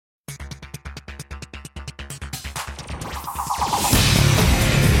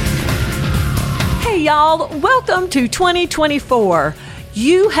y'all. Welcome to 2024.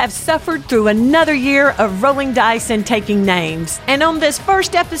 You have suffered through another year of rolling dice and taking names. And on this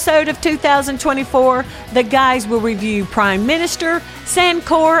first episode of 2024, the guys will review Prime Minister,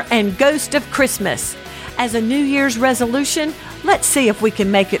 Sankoré, and Ghost of Christmas. As a New Year's resolution, let's see if we can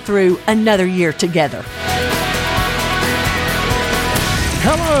make it through another year together.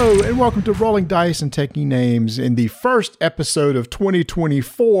 Hello, and welcome to Rolling Dice and Taking Names in the first episode of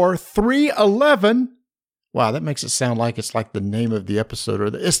 2024, 311. Wow, that makes it sound like it's like the name of the episode, or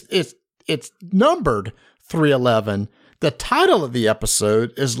it's numbered 311. The title of the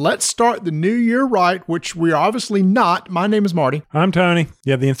episode is Let's Start the New Year Right, which we're obviously not. My name is Marty. I'm Tony.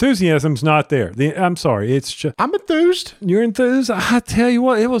 Yeah, the enthusiasm's not there. I'm sorry. It's just I'm enthused. You're enthused? I tell you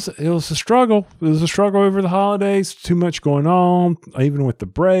what, it was a struggle. It was a struggle over the holidays. Too much going on, even with the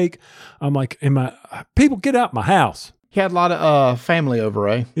break. I'm like, people get out my house. He had a lot of family over,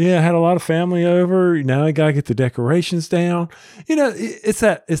 eh? Yeah, I had a lot of family over. Now I got to get the decorations down. You know, it's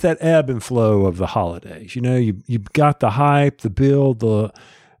that ebb and flow of the holidays. You know, you got the hype, the build,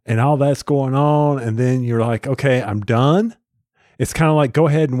 and all that's going on. And then you're like, okay, I'm done. It's kind of like, go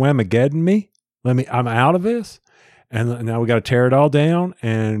ahead and Whamageddon me. I'm out of this. And now we got to tear it all down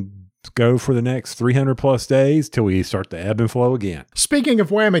and go for the next 300 plus days till we start the ebb and flow again. Speaking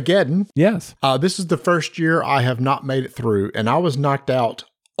of Whamageddon, yes, this is the first year I have not made it through, and I was knocked out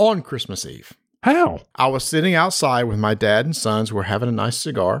on Christmas Eve. How? I was sitting outside with my dad and sons. We're having a nice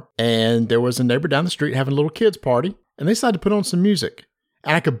cigar, and there was a neighbor down the street having a little kids party, and they decided to put on some music,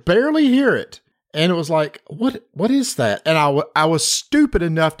 and I could barely hear it. And it was like, what is that? And I was stupid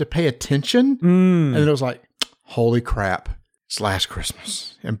enough to pay attention, and it was like, holy crap. It's last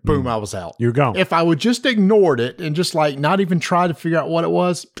Christmas. And boom, I was out. You're gone. If I would just ignored it and just like not even try to figure out what it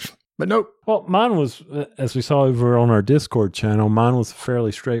was, but nope. Well, mine was, as we saw over on our Discord channel, mine was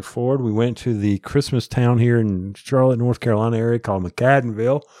fairly straightforward. We went to the Christmas town here in Charlotte, North Carolina area called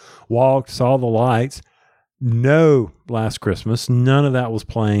McAdenville, walked, saw the lights. No Last Christmas. None of that was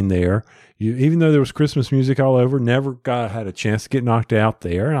playing there. Even though there was Christmas music all over, never had a chance to get knocked out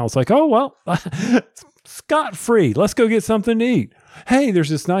there. And I was like, oh, well, scot-free. Let's go get something to eat. Hey, there's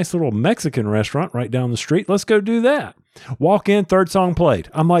this nice little Mexican restaurant right down the street. Let's go do that. Walk in, third song played.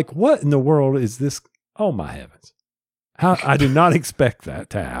 I'm like, what in the world is this? Oh, my heavens. I did not expect that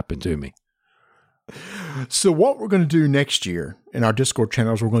to happen to me. So what we're going to do next year in our Discord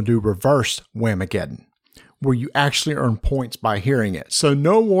channels, we're going to do reverse Whamageddon, where you actually earn points by hearing it. So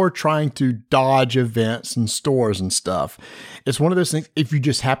no more trying to dodge events and stores and stuff. It's one of those things, if you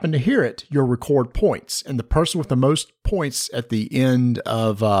just happen to hear it, you'll record points. And the person with the most points at the end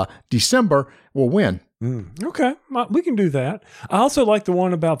of December will win. Okay, we can do that. I also like the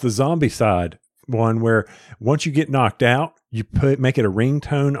one about the zombie side one where once you get knocked out, you make it a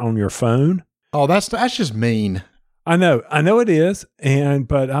ringtone on your phone. Oh, that's just mean. I know it is.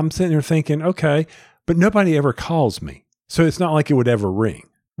 But I'm sitting there thinking, okay, but nobody ever calls me. So it's not like it would ever ring.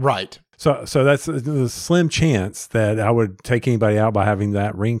 Right. So that's the slim chance that I would take anybody out by having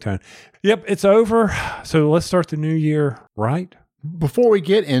that ringtone. Yep, it's over. So let's start the new year right. Before we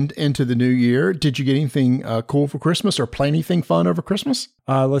get into the new year, did you get anything cool for Christmas or play anything fun over Christmas?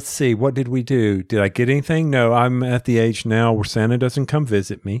 Let's see. What did we do? Did I get anything? No, I'm at the age now where Santa doesn't come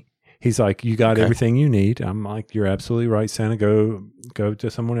visit me. He's like, you got everything you need. I'm like, you're absolutely right, Santa. Go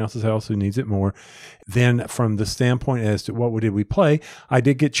to someone else's house who needs it more. Then from the standpoint as to what did we play, I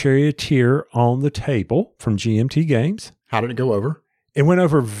did get Charioteer on the table from GMT Games. How did it go over? It went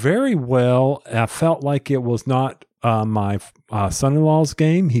over very well. I felt like it was not my son-in-law's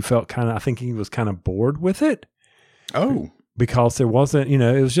game. I think he was kind of bored with it. Oh. Because there wasn't,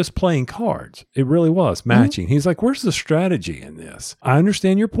 it was just playing cards. It really was matching. He's like, where's the strategy in this? I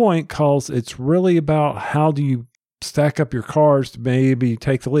understand your point, because it's really about how do you stack up your cards to maybe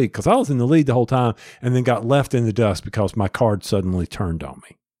take the lead. Because I was in the lead the whole time and then got left in the dust because my card suddenly turned on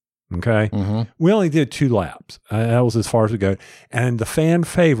me. Okay. Mm-hmm. We only did 2 laps. That was as far as we go. And the fan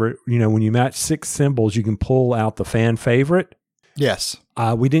favorite, when you match 6 symbols, you can pull out the fan favorite. Yes.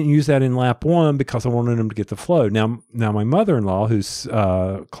 We didn't use that in lap 1 because I wanted him to get the flow. Now my mother-in-law, who's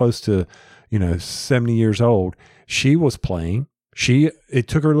close to, 70 years old, she was playing. It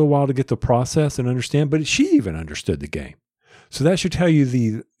took her a little while to get the process and understand, but she even understood the game. So that should tell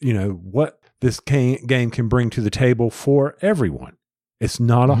you what this game can bring to the table for everyone. It's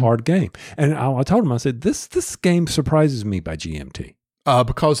not a hard game. And I told him, I said, this game surprises me by GMT.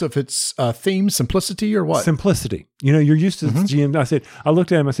 Because of its theme, simplicity, or what? Simplicity. You're used to GM. I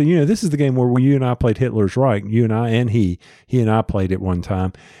looked at him, I said, this is the game where you and I played Hitler's Reich. You and I and he and I played it one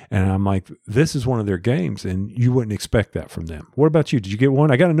time. And I'm like, this is one of their games, and you wouldn't expect that from them. What about you? Did you get one?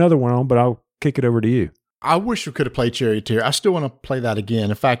 I got another one on, but I'll kick it over to you. I wish we could have played Charioteer. I still want to play that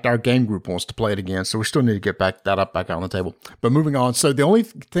again. In fact, our game group wants to play it again, so we still need to get back on the table. But moving on. So the only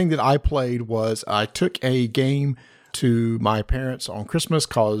thing that I played was I took a game to my parents on Christmas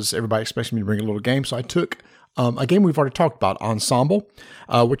because everybody expects me to bring a little game. So I took a game we've already talked about, Ensemble,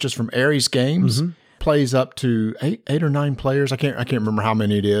 which is from Aries Games. Mm-hmm. Plays up to eight or nine players. I can't remember how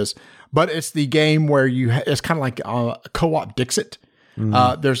many it is, but it's the game where it's kind of like a co-op Dixit.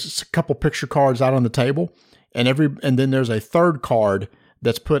 There's a couple picture cards out on the table, and then there's a third card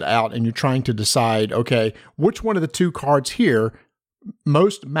that's put out, and you're trying to decide, okay, which one of the two cards here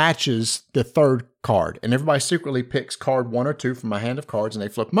most matches the third card, and everybody secretly picks card 1 or 2 from a hand of cards, and they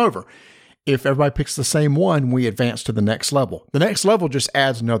flip them over. If everybody picks the same one, we advance to the next level. The next level just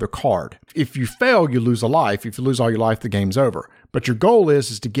adds another card. If you fail, you lose a life. If you lose all your life, the game's over. But your goal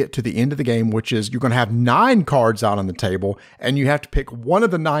is to get to the end of the game, which is you're going to have 9 cards out on the table, and you have to pick one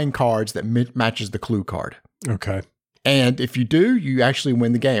of the 9 cards that matches the clue card. Okay. And if you do, you actually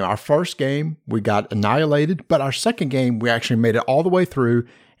win the game. Our first game, we got annihilated, but our second game, we actually made it all the way through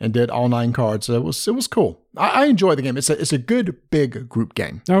and did all 9 cards. So it was cool. I enjoy the game. It's a good big group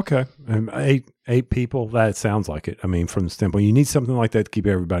game. Okay, 8 people. That sounds like it. I mean, from the standpoint, you need something like that to keep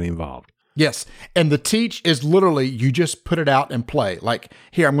everybody involved. Yes, and the teach is literally you just put it out and play. Like,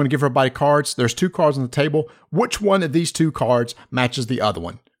 here, I'm going to give everybody cards. There's 2 cards on the table. Which one of these 2 cards matches the other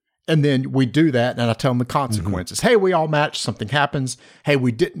one? And then we do that, and I tell them the consequences. Mm-hmm. Hey, we all matched. Something happens. Hey,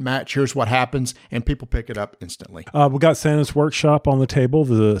 we didn't match. Here's what happens. And people pick it up instantly. We got Santa's Workshop on the table,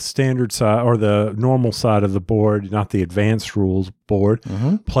 the standard side or the normal side of the board, not the advanced rules board.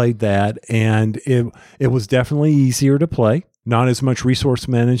 Mm-hmm. Played that, and it was definitely easier to play. Not as much resource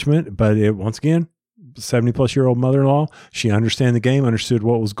management, but once again, 70-plus-year-old mother-in-law, she understood the game, understood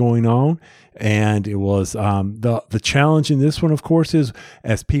what was going on, and it was the challenge in this one, of course, is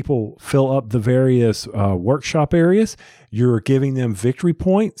as people fill up the various workshop areas, you're giving them victory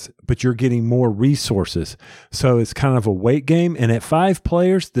points, but you're getting more resources. So it's kind of a weight game. And at 5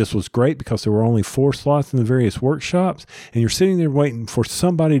 players, this was great because there were only 4 slots in the various workshops, and you're sitting there waiting for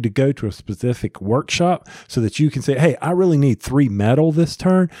somebody to go to a specific workshop so that you can say, hey, I really need 3 metal this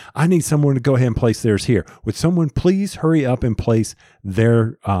turn. I need someone to go ahead and place theirs here. Would someone please hurry up and place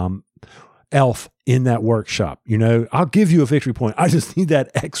their elf in that workshop? You know, I'll give you a victory point. I just need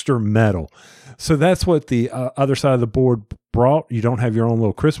that extra metal. So that's what the other side of the board brought. You don't have your own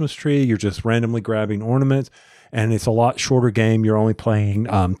little Christmas tree. You're just randomly grabbing ornaments, and it's a lot shorter game. You're only playing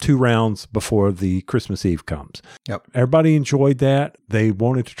 2 rounds before the Christmas Eve comes. Yep. Everybody enjoyed that. They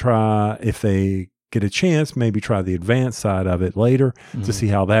wanted to try, if they get a chance, maybe try the advanced side of it later to see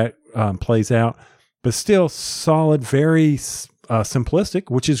how that plays out. But still solid, very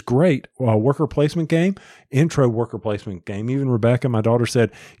simplistic, which is great. Worker placement game, intro worker placement game. Even Rebecca, my daughter, said,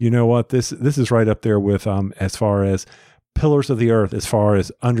 you know what, this is right up there with as far as Pillars of the Earth, as far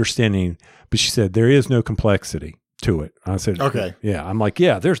as understanding. But she said there is no complexity to it. I said, okay. Yeah. I'm like,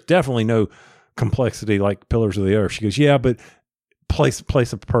 yeah, there's definitely no complexity like Pillars of the Earth. She goes, yeah, but place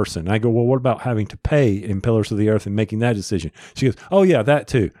a person. I go, well, what about having to pay in Pillars of the Earth and making that decision? She goes, oh yeah, that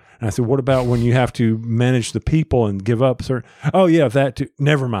too. And I said, what about when you have to manage the people and give up certain? Oh yeah, that too.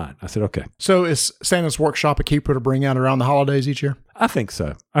 Never mind. I said, okay. So is Santa's Workshop a keeper to bring out around the holidays each year? I think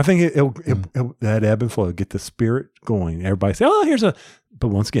so. I think it'll that ebb and flow, get the spirit going. Everybody say, oh, but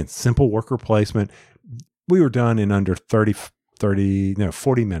once again, simple worker placement. We were done in under 40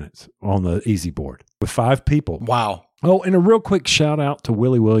 minutes on the easy board with 5 people. Wow. Oh, and a real quick shout out to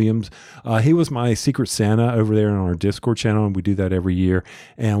Willie Williams. He was my Secret Santa over there on our Discord channel, and we do that every year.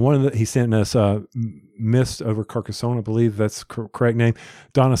 And he sent us Mist over Carcassonne, I believe that's the correct name.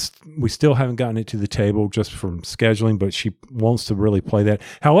 Donna, we still haven't gotten it to the table just from scheduling, but she wants to really play that.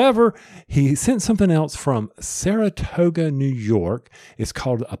 However, he sent something else from Saratoga, New York. It's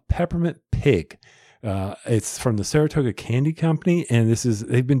called a Peppermint Pig. It's from the Saratoga Candy Company, and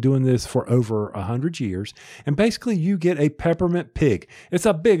they've been doing this for over 100 years. And basically, you get a peppermint pig. It's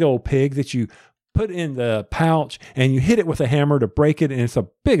a big old pig that you put in the pouch, and you hit it with a hammer to break it, and it's a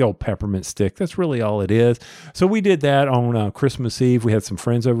big old peppermint stick. That's really all it is. So we did that on Christmas Eve. We had some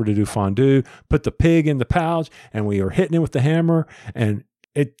friends over to do fondue, put the pig in the pouch, and we were hitting it with the hammer, and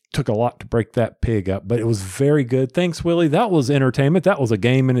it took a lot to break that pig up, but it was very good. Thanks, Willie. That was entertainment. That was a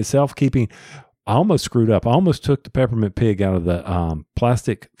game in itself, I almost screwed up. I almost took the peppermint pig out of the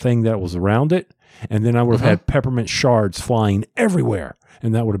plastic thing that was around it, and then I would have had peppermint shards flying everywhere,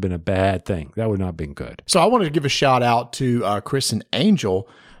 and that would have been a bad thing. That would not have been good. So I wanted to give a shout out to Chris and Angel,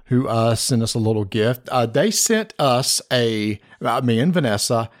 who sent us a little gift. They sent us me and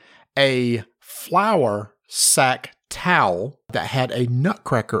Vanessa, a flour sack towel that had a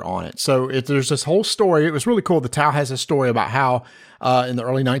nutcracker on it. So there's this whole story. It was really cool. The towel has a story about how in the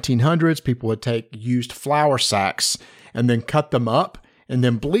early 1900s, people would take used flour sacks and then cut them up and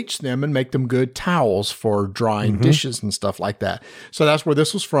then bleach them and make them good towels for drying dishes and stuff like that. So that's where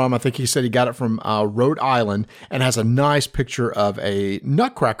this was from. I think he said he got it from Rhode Island, and has a nice picture of a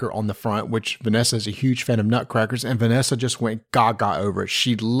nutcracker on the front, which Vanessa is a huge fan of nutcrackers, and Vanessa just went gaga over it.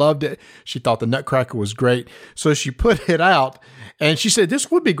 She loved it. She thought the nutcracker was great. So she put it out, and she said, this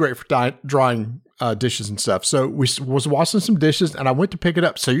would be great for drying dishes and stuff. So we was washing some dishes, and I went to pick it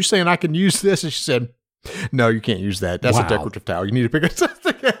up. So you're saying I can use this? And she said, no, you can't use that. That's a decorative towel. You need to pick up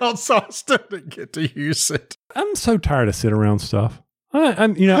something else. So I still didn't get to use it. I'm so tired of sit around stuff.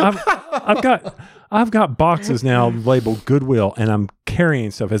 I've got boxes now labeled Goodwill, and I'm carrying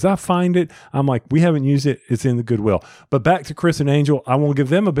stuff. As I find it, I'm like, we haven't used it. It's in the Goodwill. But back to Chris and Angel, I want to give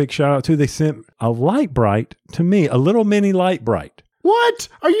them a big shout out too. They sent a Light Bright to me, a little mini Light Bright. What?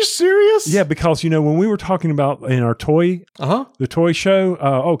 Are you serious? Yeah, because, when we were talking about in our toy, the toy show,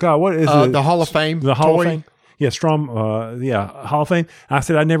 what is it? The Hall of Fame. The Hall of Fame. Yeah, Hall of Fame. I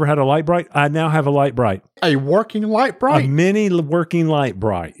said I never had a Light Bright. I now have a Light Bright. A working Light Bright? A mini working Light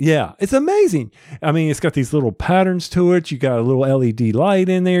Bright. Yeah, it's amazing. I mean, it's got these little patterns to it. You got a little LED light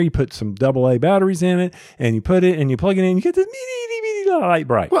in there. You put some AA batteries in it, and you put it, and you plug it in. You get this mini Light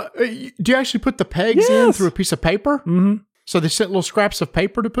Bright. Well, do you actually put the pegs in through a piece of paper? Mm-hmm. So they sent little scraps of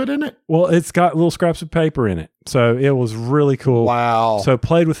paper to put in it? Well, it's got little scraps of paper in it. So it was really cool. Wow. So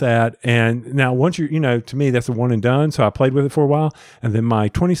played with that. And now once to me, that's a one and done. So I played with it for a while. And then my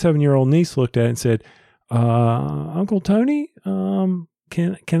 27-year-old niece looked at it and said, Uncle Tony,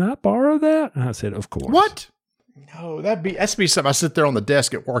 can I borrow that? And I said, of course. What? No, that'd be something I sit there on the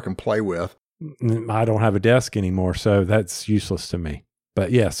desk at work and play with. I don't have a desk anymore, so that's useless to me.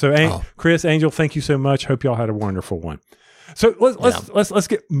 But yeah, so Chris, Angel, thank you so much. Hope y'all had a wonderful one. So let's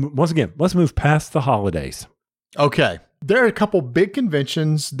get, once again, let's move past the holidays. Okay. There are a couple big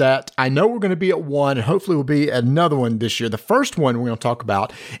conventions that I know we're going to be at one, and hopefully we'll be at another one this year. The first one we're going to talk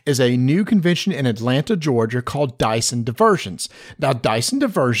about is a new convention in Atlanta, Georgia called Dyson Diversions. Now, Dyson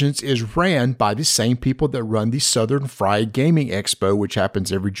Diversions is ran by the same people that run the Southern Fried Gaming Expo, which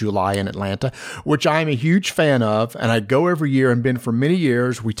happens every July in Atlanta, which I'm a huge fan of, and I go every year and been for many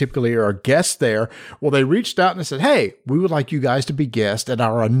years. We typically are guests there. Well, they reached out and said, hey, we would like you guys to be guests at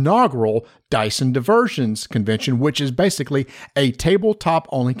our inaugural Dyson Diversions convention, which is basically a tabletop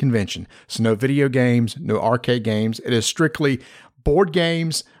only convention. So no video games, no arcade games. It is strictly board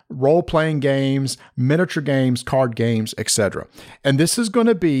games, role-playing games, miniature games, card games, etc. And this is going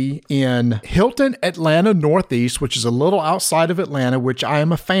to be in Hilton, Atlanta Northeast, which is a little outside of Atlanta, which I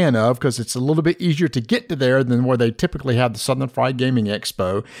am a fan of because it's a little bit easier to get to there than where they typically have the Southern Fried Gaming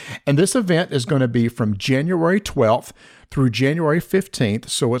Expo. And this event is going to be from January 12th through January 15th.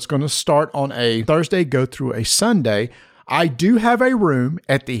 So it's going to start on a Thursday, go through a Sunday. I do have a room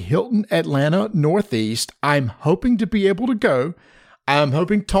at the Hilton Atlanta Northeast. I'm hoping to be able to go. I'm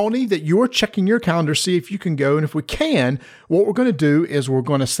hoping, Tony, that you are checking your calendar, see if you can go. And if we can, what we're going to do is we're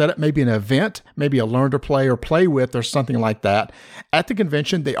going to set up maybe an event, maybe a learn to play or play with or something like that. At the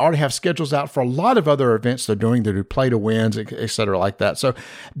convention, they already have schedules out for a lot of other events they're doing. They do play to wins, et cetera, like that. So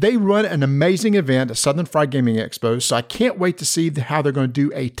they run an amazing event at Southern Fried Gaming Expo. So I can't wait to see how they're going to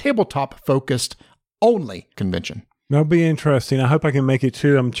do a tabletop-focused only convention. That'll be interesting. I hope I can make it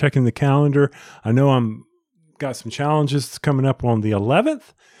too. I'm checking the calendar. I know I'm got some challenges coming up on the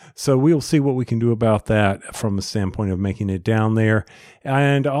 11th. So we'll see what we can do about that from the standpoint of making it down there.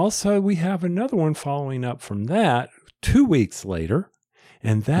 And also we have another one following up from that 2 weeks later.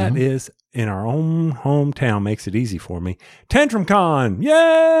 And that is in our own hometown. Makes it easy for me. Tantrum Con.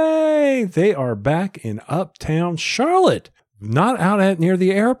 Yay! They are back in Uptown Charlotte. Not out at near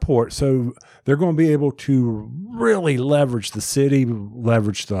the airport. So they're going to be able to really leverage the city,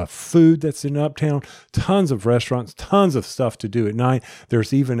 leverage the food that's in Uptown, tons of restaurants, tons of stuff to do at night.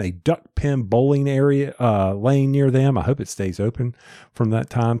 There's even a duck pin bowling area lane near them. I hope it stays open from that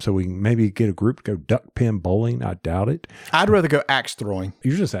time so we can maybe get a group to go duck pin bowling. I doubt it. I'd rather go axe throwing.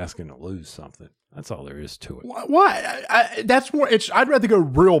 You're just asking to lose something. That's all there is to it. Why? That's more. I'd rather go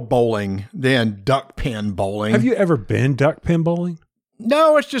real bowling than duck pin bowling. Have you ever been duck pin bowling?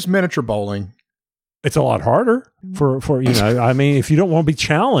 No, it's just miniature bowling. It's a lot harder for I mean, if you don't want to be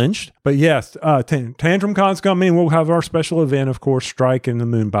challenged. But yes, Tantrum Con's coming. We'll have our special event, of course, Strike and the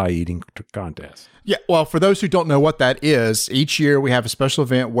Moon Pie Eating Contest. Yeah, well, for those who don't know what that is, each year we have a special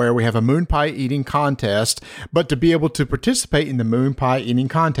event where we have a moon pie eating contest. But to be able to participate in the moon pie eating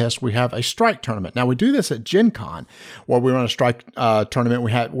contest, we have a strike tournament. Now, we do this at Gen Con, where we run a strike tournament.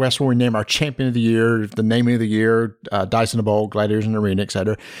 That's where we name our champion of the year, the name of the year, Dice in a Bowl, Gladiators in the Arena,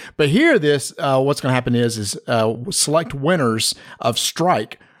 etc. But here, what's going to happen is select winners of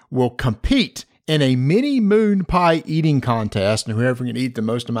strike will compete in a mini moon pie eating contest, and whoever can eat the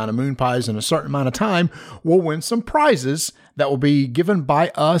most amount of moon pies in a certain amount of time will win some prizes that will be given by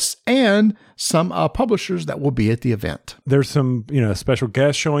us and some publishers that will be at the event. There's some, special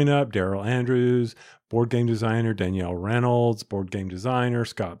guests showing up. Daryl Andrews, board game designer Danielle Reynolds, board game designer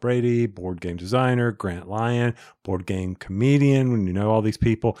Scott Brady, board game designer Grant Lyon, board game comedian, when all these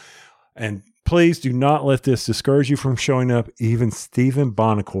people. And please do not let this discourage you from showing up. Even Stephen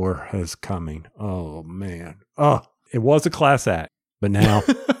Bonacore is coming. Oh, man. Oh, it was a class act, but now.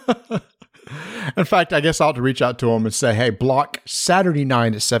 In fact, I guess I'll have to reach out to him and say, hey, block Saturday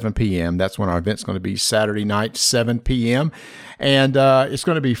night at 7 p.m. That's when our event's going to be, Saturday night, 7 p.m. And it's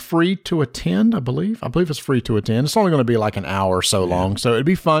going to be free to attend, I believe. I believe it's free to attend. It's only going to be like an hour or so long, so it'd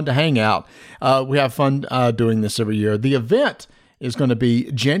be fun to hang out. We have fun doing this every year. The event is going to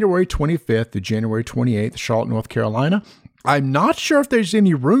be January 25th to January 28th, Charlotte, North Carolina. I'm not sure if there's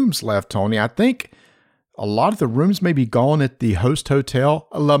any rooms left, Tony. I think a lot of the rooms may be gone at the host hotel,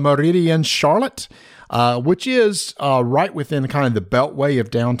 La Meridian Charlotte, which is right within kind of the beltway of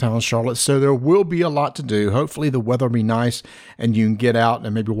downtown Charlotte. So there will be a lot to do. Hopefully the weather will be nice and you can get out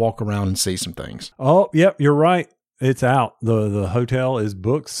and maybe walk around and see some things. Oh, yep, you're right. It's out. The hotel is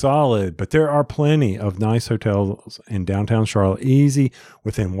booked solid, but there are plenty of nice hotels in downtown Charlotte, easy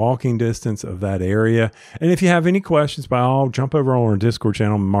within walking distance of that area. And if you have any questions, by all, jump over on our Discord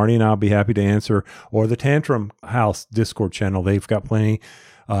channel. Marty and I'll be happy to answer, or the Tantrum House Discord channel. They've got plenty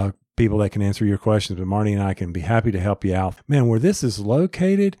people that can answer your questions, but Marty and I can be happy to help you out. Man, where this is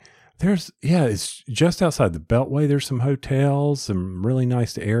located, it's just outside the Beltway. There's some hotels, some really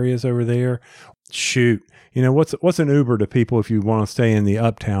nice areas over there. Shoot. What's an Uber to people if you want to stay in the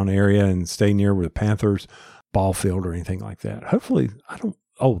uptown area and stay near where the Panthers ball field or anything like that? Hopefully,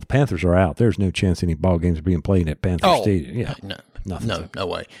 the Panthers are out. There's no chance any ball games are being played at Panther Stadium. Yeah. No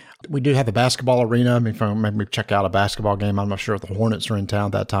way. We do have the basketball arena. I mean, maybe check out a basketball game. I'm not sure if the Hornets are in town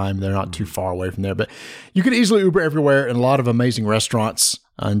at that time. They're not too far away from there, but you can easily Uber everywhere, and a lot of amazing restaurants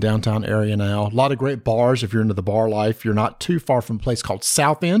in downtown area now. A lot of great bars. If you're into the bar life, you're not too far from a place called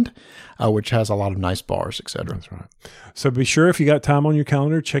South End, which has a lot of nice bars, etc. That's right. So be sure, if you got time on your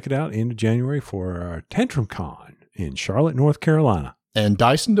calendar, check it out into January for our Tantrum Con in Charlotte, North Carolina. And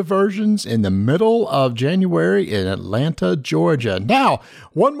Dyson Diversions in the middle of January in Atlanta, Georgia. Now,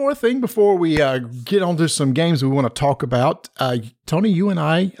 one more thing before we get on to some games we want to talk about. Tony, you and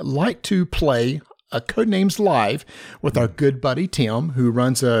I like to play Codenames Live with our good buddy Tim, who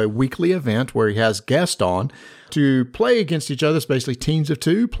runs a weekly event where he has guests on to play against each other. It's basically teams of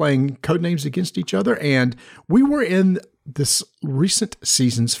two playing Codenames against each other. And we were in this recent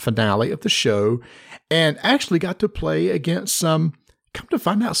season's finale of the show and actually got to play against some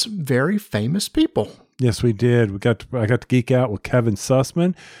very famous people. Yes, we did. I got to geek out with Kevin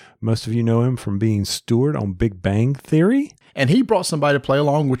Sussman. Most of you know him from being Stuart on Big Bang Theory. And he brought somebody to play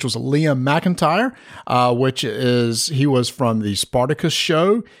along, which was Liam McIntyre, he was from the Spartacus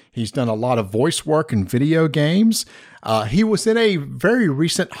show. He's done a lot of voice work in video games. He was in a very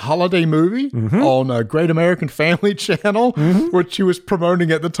recent holiday movie on Great American Family Channel, which he was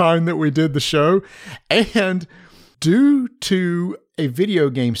promoting at the time that we did the show. And due to a video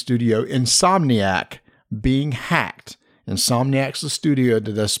game studio, Insomniac, being hacked, Insomniac's the studio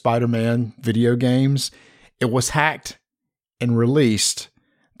that does Spider-Man video games. It was hacked and released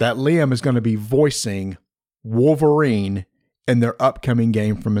that Liam is going to be voicing Wolverine in their upcoming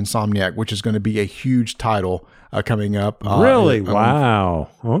game from Insomniac, which is going to be a huge title coming up. Really? Wow.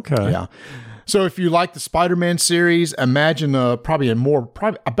 Okay. Yeah. So if you like the Spider-Man series, imagine I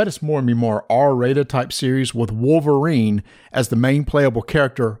bet it's going to be more R-rated type series with Wolverine as the main playable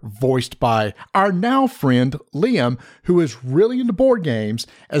character, voiced by our now friend Liam, who is really into board games,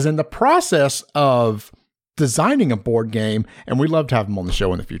 as in the process of designing a board game, and we'd love to have him on the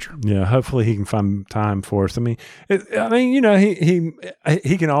show in the future. Yeah, hopefully he can find time for us. He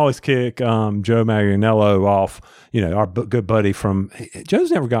can always kick Joe Marianello off. Our good buddy from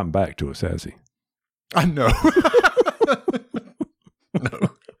Joe's never gotten back to us, has he? I know. No.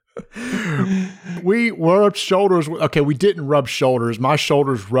 we rubbed shoulders. Okay, we didn't rub shoulders. My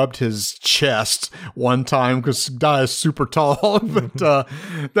shoulders rubbed his chest one time because guy is super tall. But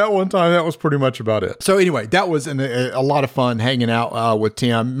that one time, that was pretty much about it. So anyway, that was a lot of fun hanging out with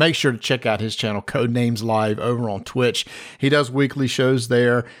Tim. Make sure to check out his channel, Codenames Live, over on Twitch. He does weekly shows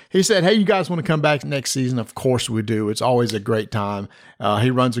there. He said, hey, you guys want to come back next season? Of course we do. It's always a great time.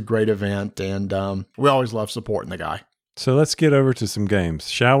 He runs a great event, and we always love supporting the guy. So let's get over to some games,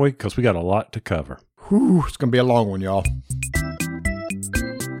 shall we? Because we got a lot to cover. Whew, it's going to be a long one, y'all.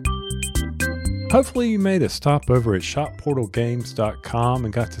 Hopefully you made a stop over at shopportalgames.com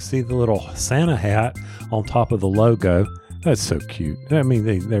and got to see the little Santa hat on top of the logo. That's so cute. I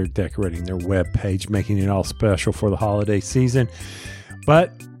mean, they're decorating their web page, making it all special for the holiday season.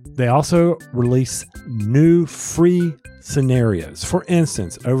 But they also release new free scenarios. For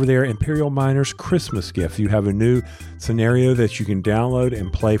instance, over there, Imperial Miners Christmas Gift, you have a new scenario that you can download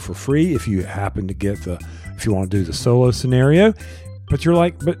and play for free if you happen to get if you want to do the solo scenario. But you're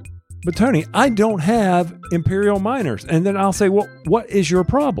like, but Tony, I don't have Imperial Miners. And then I'll say, well, what is your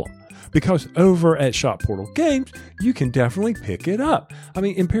problem? Because over at Shop Portal Games, you can definitely pick it up. I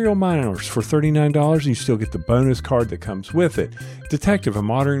mean, Imperial Miners for $39, and you still get the bonus card that comes with it. Detective, a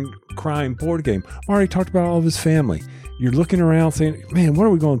modern crime board game. I already talked about all of his family. You're looking around saying, man, what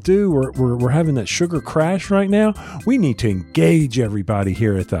are we going to do? We're having that sugar crash right now. We need to engage everybody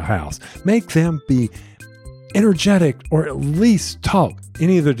here at the house. Make them be energetic, or at least talk.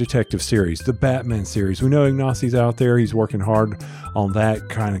 Any of the detective series, the Batman series. We know Ignacio's out there. He's working hard on that,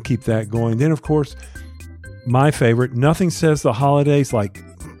 kind of keep that going. Then, of course, my favorite, nothing says the holidays like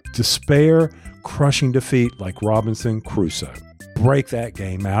despair, crushing defeat like Robinson Crusoe. Break that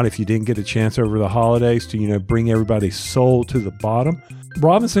game out if you didn't get a chance over the holidays to, bring everybody's soul to the bottom.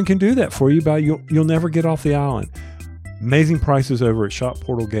 Robinson can do that for you, but you'll never get off the island. Amazing prices over at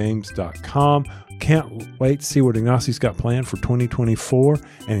shopportalgames.com. Can't wait to see what Ignacio's got planned for 2024,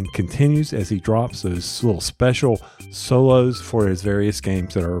 and continues as he drops those little special solos for his various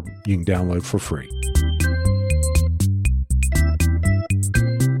games that you can download for free.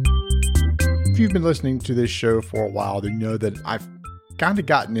 If you've been listening to this show for a while, then you know that I've kind of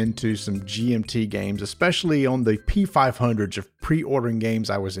gotten into some GMT games, especially on the P500s of pre-ordering games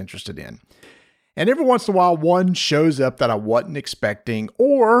I was interested in. And every once in a while, one shows up that I wasn't expecting,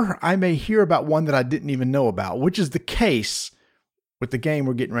 or I may hear about one that I didn't even know about, which is the case with the game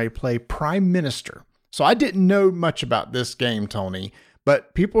we're getting ready to play, Prime Minister. So I didn't know much about this game, Tony,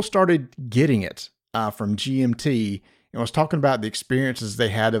 but people started getting it from GMT and was talking about the experiences they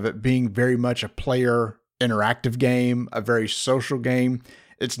had of it being very much a player interactive game, a very social game.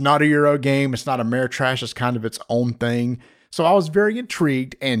 It's not a Euro game. It's not Ameritrash. It's kind of its own thing. So I was very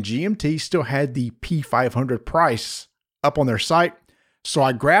intrigued, and GMT still had the P500 price up on their site. So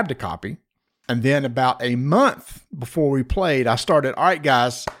I grabbed a copy, and then about a month before we played, I started, all right,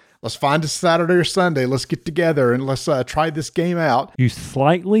 guys, let's find a Saturday or Sunday. Let's get together and let's try this game out. You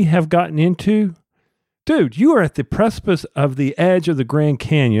slightly have gotten into? Dude, you are at the precipice of the edge of the Grand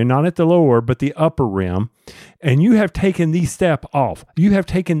Canyon, not at the lower, but the upper rim, and you have taken the step off. You have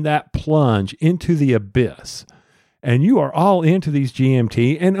taken that plunge into the abyss. And you are all into these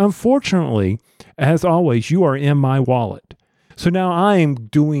GMT. And unfortunately, as always, you are in my wallet. So now I am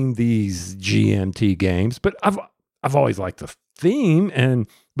doing these GMT games, but I've always liked the theme.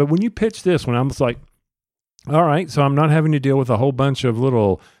 But when you pitch this one, I'm just like, all right, so I'm not having to deal with a whole bunch of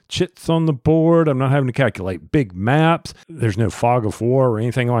little chits on the board. I'm not having to calculate big maps. There's no fog of war or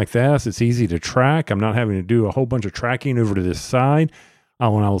anything like that. So it's easy to track. I'm not having to do a whole bunch of tracking over to this side.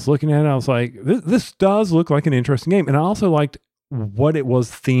 When I was looking at it, I was like, this does look like an interesting game. And I also liked what it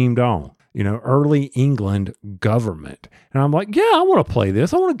was themed on, early England government. And I'm like, yeah, I want to play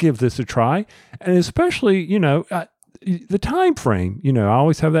this. I want to give this a try. And especially, the time frame, I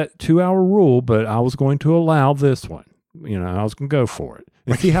always have that 2-hour rule, but I was going to allow this one. I was going to go for it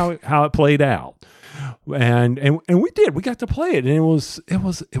and see how it played out. And we did. We got to play it, and it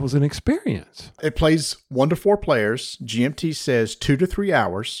was an experience. It plays 1 to 4 players. GMT says 2 to 3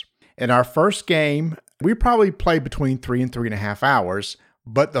 hours. In our first game, we probably played between 3 and 3.5 hours.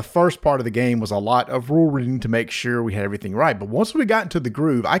 But the first part of the game was a lot of rule reading to make sure we had everything right. But once we got into the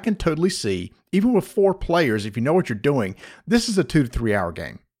groove, I can totally see, even with 4 players, if you know what you're doing, this is a 2 to 3 hour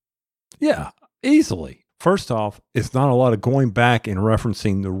game. Yeah, easily. First off, it's not a lot of going back and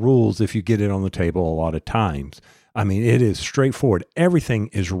referencing the rules if you get it on the table a lot of times. I mean, it is straightforward. Everything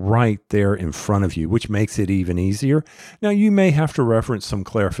is right there in front of you, which makes it even easier. Now, you may have to reference some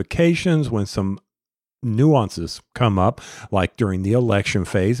clarifications when some nuances come up, like during the election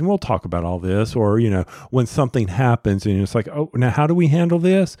phase, and we'll talk about all this, or, when something happens and it's like, oh, now how do we handle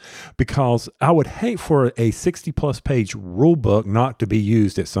this? Because I would hate for a 60 plus page rule book not to be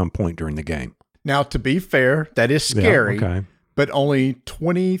used at some point during the game. Now, to be fair, that is scary, Yeah, okay. but only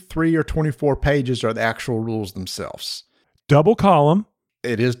 23 or 24 pages are the actual rules themselves. Double column.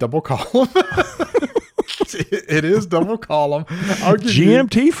 It is double column. It is double column.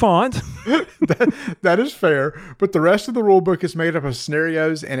 GMT font. That is fair. But the rest of the rule book is made up of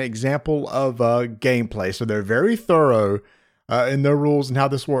scenarios and example of gameplay. So they're very thorough in their rules and how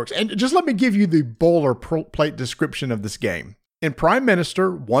this works. And just let me give you the boilerplate description of this game. In Prime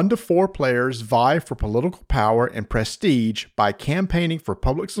Minister, 1 to 4 players vie for political power and prestige by campaigning for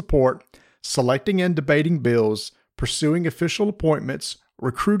public support, selecting and debating bills, pursuing official appointments,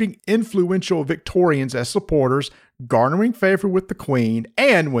 recruiting influential Victorians as supporters, garnering favor with the Queen,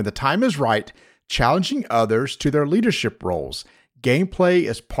 and, when the time is right, challenging others to their leadership roles. Gameplay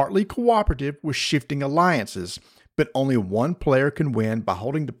is partly cooperative with shifting alliances, but only one player can win by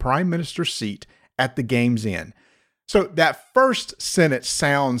holding the Prime Minister's seat at the game's end. So that first sentence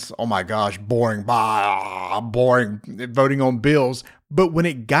sounds, oh my gosh, boring, voting on bills. But when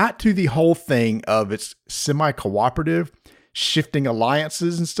it got to the whole thing of it's semi-cooperative, shifting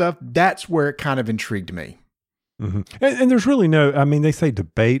alliances and stuff, that's where it kind of intrigued me. Mm-hmm. And there's really they say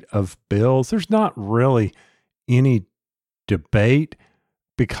debate of bills. There's not really any debate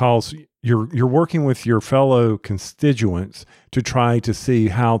because you're working with your fellow constituents to try to see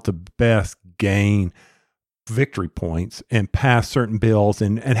how to best gain victory points and pass certain bills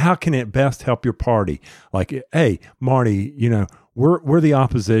and how can it best help your party? Like, hey, Marty, we're the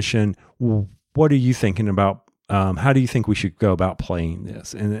opposition. What are you thinking about? How do you think we should go about playing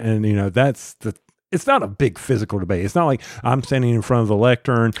this? And it's not a big physical debate. It's not like I'm standing in front of the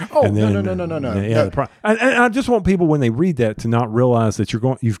lectern. Oh, and then, no. Yeah, and I just want people when they read that to not realize that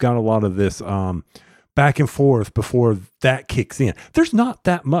you've got a lot of this back and forth before that kicks in. There's not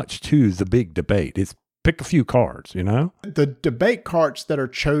that much to the big debate. It's pick a few cards, The debate cards that are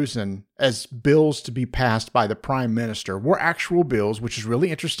chosen as bills to be passed by the Prime Minister were actual bills, which is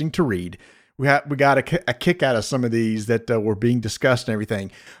really interesting to read. We got a kick out of some of these that were being discussed and everything.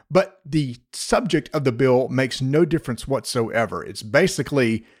 But the subject of the bill makes no difference whatsoever. It's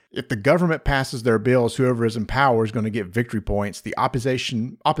basically, if the government passes their bills, whoever is in power is going to get victory points. The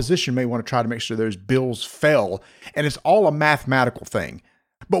opposition may want to try to make sure those bills fail. And it's all a mathematical thing.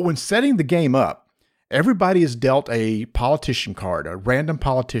 But when setting the game up, everybody is dealt a politician card, a random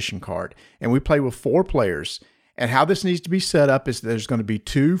politician card. And we play with 4 players. And how this needs to be set up is there's going to be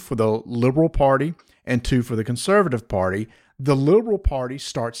 2 for the Liberal Party and 2 for the Conservative Party. The Liberal Party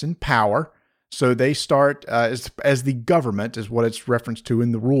starts in power. So they start as the government is what it's referenced to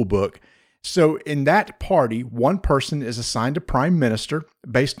in the rule book. So in that party, one person is assigned a prime minister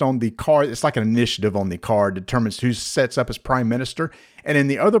based on the card. It's like an initiative on the card determines who sets up as prime minister. And in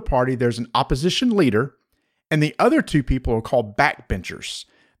the other party, there's an opposition leader. And the other 2 people are called backbenchers.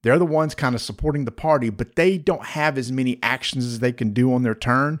 They're the ones kind of supporting the party, but they don't have as many actions as they can do on their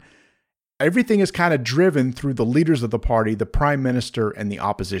turn. Everything is kind of driven through the leaders of the party, the prime minister and the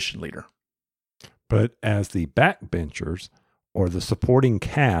opposition leader. But as the backbenchers or the supporting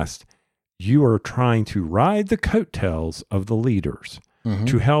cast, you are trying to ride the coattails of the leaders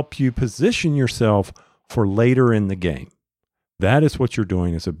to help you position yourself for later in the game. That is what you're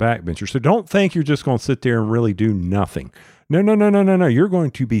doing as a backbencher. So don't think you're just going to sit there and really do nothing. No. You're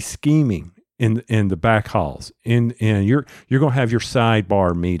going to be scheming in the back halls. And you're going to have your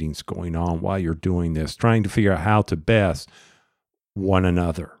sidebar meetings going on while you're doing this, trying to figure out how to best one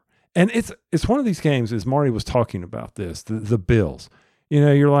another. And it's one of these games, as Marty was talking about this, the bills.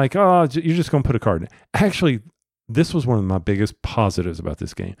 You're like, oh, you're just going to put a card in. Actually, this was one of my biggest positives about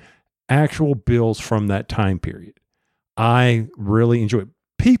this game. Actual bills from that time period. I really enjoy it.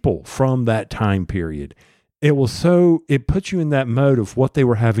 People from that time period. It puts you in that mode of what they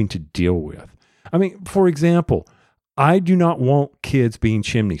were having to deal with. I mean, for example, I do not want kids being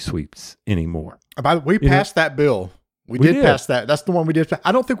chimney sweeps anymore. By the way, we passed that bill. We did pass that. That's the one we did.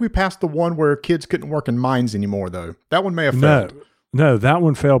 I don't think we passed the one where kids couldn't work in mines anymore, though. That one may have failed. No, that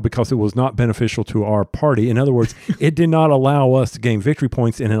one failed because it was not beneficial to our party. In other words, it did not allow us to gain victory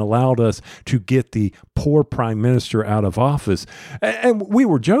points, and it allowed us to get the poor prime minister out of office. And we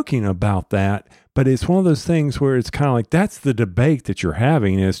were joking about that, But it's one of those things where it's kind of like, that's the debate that you're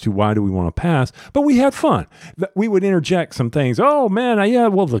having as to why do we want to pass. But we had fun. We would interject some things. Oh, man, yeah,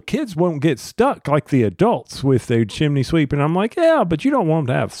 well, the kids won't get stuck like the adults with their chimney sweep. And I'm like, yeah, but you don't want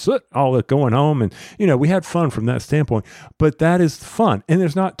them to have soot all that going home. And, we had fun from that standpoint. But that is fun. And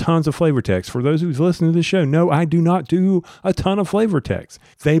there's not tons of flavor text. For those who's listening to the show, no, I do not do a ton of flavor text.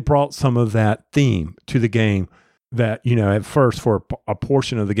 They brought some of that theme to the game that, at first for a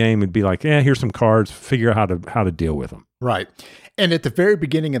portion of the game, it'd be like, here's some cards, figure out how to deal with them. Right. And at the very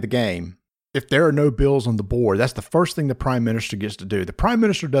beginning of the game, if there are no bills on the board, that's the first thing the prime minister gets to do. The prime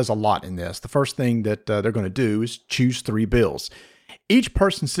minister does a lot in this. The first thing that they're going to do is choose 3 bills. Each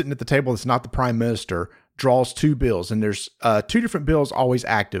person sitting at the table that's not the prime minister draws 2 bills, and there's 2 different bills always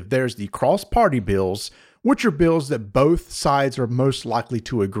active. There's the cross-party bills, which are bills that both sides are most likely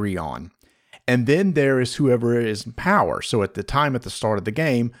to agree on. And then there is whoever is in power. So at the start of the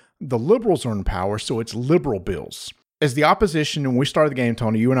game, the liberals are in power, so it's liberal bills. As the opposition, when we started the game,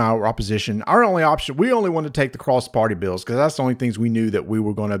 Tony, you and I were opposition. Our only option, we only wanted to take the cross-party bills because that's the only things we knew that we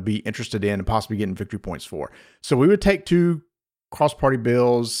were going to be interested in and possibly getting victory points for. So we would take 2 cross-party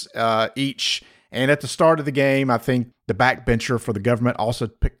bills each. And at the start of the game, I think the backbencher for the government also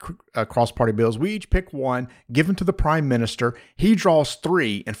picked cross-party bills. We each pick 1, give them to the prime minister. He draws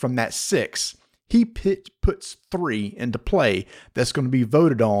 3, and from that 6, he puts 3 into play that's going to be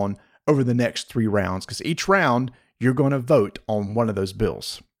voted on over the next 3 rounds, because each round, you're going to vote on one of those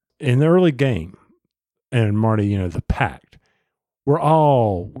bills. In the early game, and Marty, the pact, we're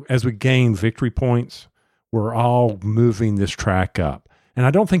all, as we gain victory points, we're all moving this track up. And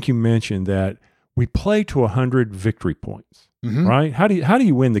I don't think you mentioned that we play to 100 victory points, right? How do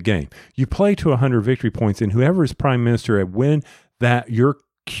you win the game? You play to 100 victory points, and whoever is prime minister, when your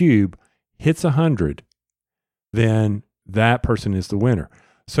cube hits 100, then that person is the winner.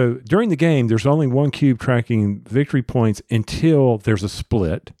 So during the game, there's only one cube tracking victory points until there's a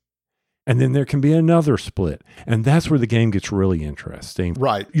split. And then there can be another split. And that's where the game gets really interesting.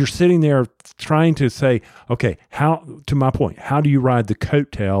 Right. You're sitting there trying to say, okay, to my point, how do you ride the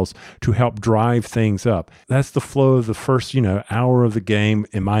coattails to help drive things up? That's the flow of the first, hour of the game,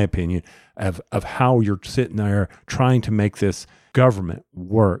 in my opinion, of how you're sitting there trying to make this government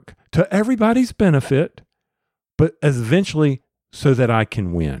work to everybody's benefit, but eventually so that I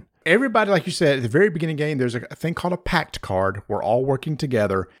can win. Everybody, like you said, at the very beginning of the game, there's a thing called a pact card. We're all working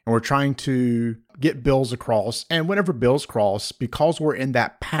together, and we're trying to get bills across. And whenever bills cross, because we're in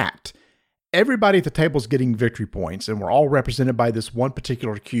that pact, everybody at the table is getting victory points, and we're all represented by this one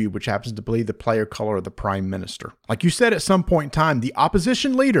particular cube, which happens to be the player color of the prime minister. Like you said, at some point in time, the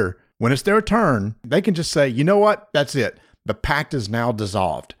opposition leader, when it's their turn, they can just say, you know what? That's it. The pact is now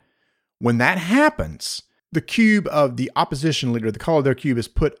dissolved. When that happens, the cube of the opposition leader, the color of their cube, is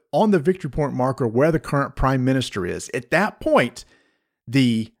put on the victory point marker where the current prime minister is. At that point,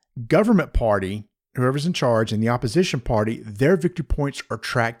 the government party, whoever's in charge, and the opposition party, their victory points are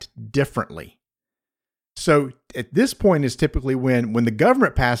tracked differently. So at this point is typically when the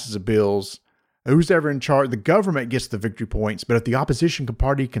government passes the bills, who's ever in charge, the government gets the victory points. But if the opposition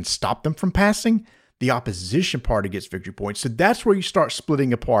party can stop them from passing, the opposition party gets victory points. So that's where you start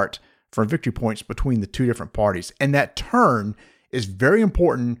splitting apart from victory points between the 2 different parties. And that turn is very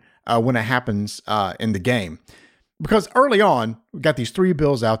important when it happens in the game. Because early on, we've got these 3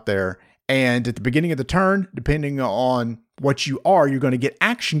 bills out there, and at the beginning of the turn, depending on what you are, you're going to get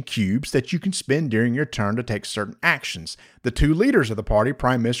action cubes that you can spend during your turn to take certain actions. The 2 leaders of the party,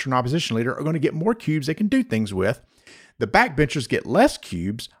 prime minister and opposition leader, are going to get more cubes they can do things with. The backbenchers get less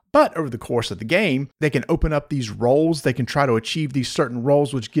cubes, but over the course of the game, they can open up these roles. They can try to achieve these certain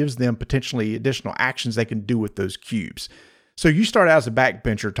roles, which gives them potentially additional actions they can do with those cubes. So you start out as a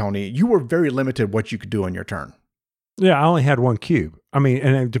backbencher, Tony. You were very limited what you could do on your turn. Yeah, I only had 1 cube. I mean,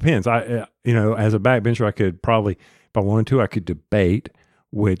 and it depends. As a backbencher, I could probably, if I wanted to, I could debate,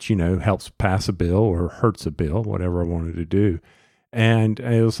 which, helps pass a bill or hurts a bill, whatever I wanted to do. And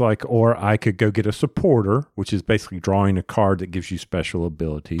it was like, or I could go get a supporter, which is basically drawing a card that gives you special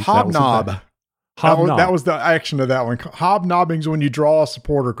abilities. Hobnob. Hobnob. That was the action of that one. Hobnobbing's when you draw a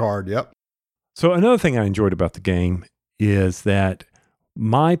supporter card. Yep. So another thing I enjoyed about the game is that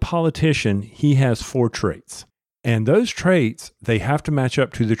my politician, he has 4 traits. And those traits, they have to match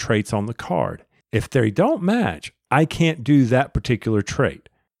up to the traits on the card. If they don't match, I can't do that particular trait.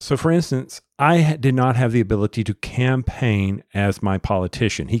 So for instance, I did not have the ability to campaign as my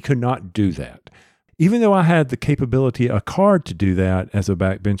politician. He could not do that. Even though I had the capability, a card to do that as a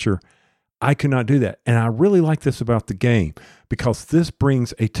backbencher, I could not do that. And I really like this about the game because this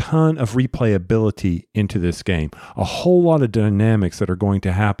brings a ton of replayability into this game, a whole lot of dynamics that are going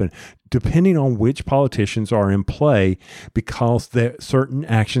to happen depending on which politicians are in play because certain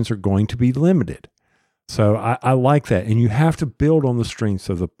actions are going to be limited. So I like that. And you have to build on the strengths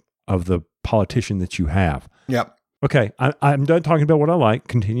of the politician that you have. Yep. Okay. I'm done talking about what I like.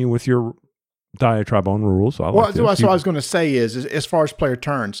 Continue with your diatribe on rules. So what I was going to say is as far as player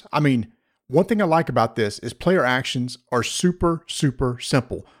turns, I mean, one thing I like about this is player actions are super, super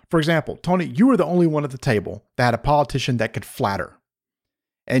simple. For example, Tony, you were the only one at the table that had a politician that could flatter.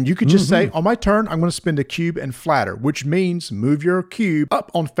 And you could just say, on my turn, I'm going to spend a cube and flatter, which means move your cube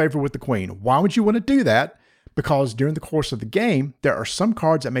up on favor with the queen. Why would you want to do that? Because during the course of the game, there are some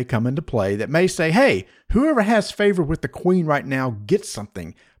cards that may come into play that may say, hey, whoever has favor with the queen right now gets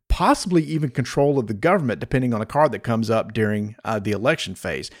something, possibly even control of the government, depending on a card that comes up during the election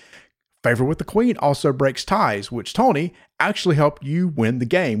phase. Favor with the queen also breaks ties, which, Tony, actually helped you win the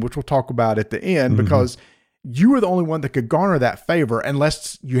game, which we'll talk about at the end, because you were the only one that could garner that favor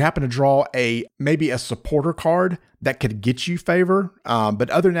unless you happen to draw maybe a supporter card that could get you favor. But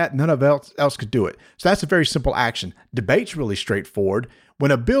other than that, none of else could do it. So that's a very simple action. Debate's really straightforward.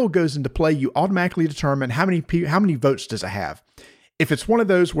 When a bill goes into play, you automatically determine how many votes does it have. If it's one of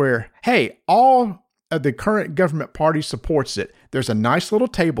those where, hey, all of the current government party supports it, there's a nice little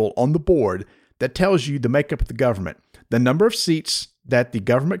table on the board that tells you the makeup of the government, the number of seats that the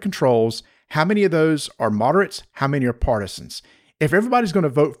government controls, how many of those are moderates, how many are partisans. If everybody's going to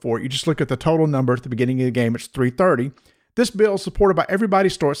vote for it, you just look at the total number at the beginning of the game, it's 330. This bill supported by everybody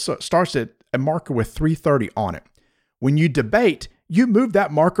starts at a marker with 330 on it. When you debate, you move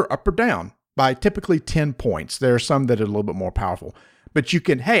that marker up or down by typically 10 points. There are some that are a little bit more powerful. But you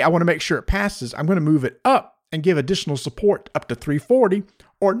can, hey, I want to make sure it passes. I'm going to move it up and give additional support up to 340.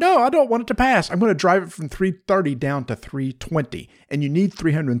 Or no, I don't want it to pass. I'm going to drive it from 330 down to 320. And you need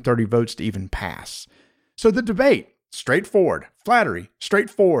 330 votes to even pass. So the debate, straightforward. Flattery,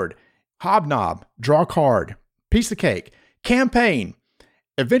 straightforward. Hobnob, draw card. Piece of cake. Campaign.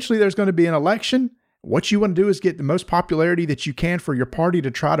 Eventually there's going to be an election. What you want to do is get the most popularity that you can for your party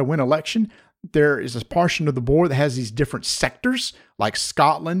to try to win election. There is a portion of the board that has these different sectors like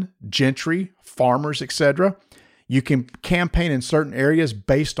Scotland, gentry, farmers, etc. You can campaign in certain areas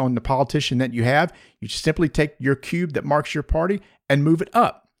based on the politician that you have. You just simply take your cube that marks your party and move it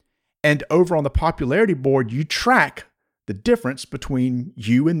up. And over on the popularity board, you track the difference between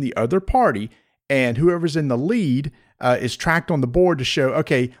you and the other party, and whoever's in the lead is tracked on the board to show,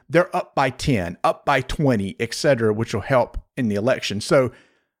 okay, they're up by 10, up by 20, etc., which will help in the election. So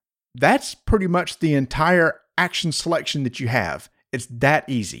that's pretty much the entire action selection that you have. It's that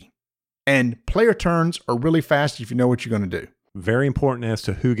easy. And player turns are really fast if you know what you're going to do. Very important as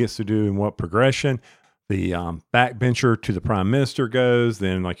to who gets to do in what progression. The backbencher to the prime minister goes,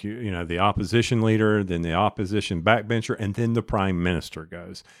 then like the opposition leader, then the opposition backbencher, and then the prime minister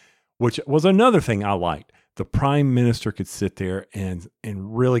goes, which was another thing I liked. The prime minister could sit there and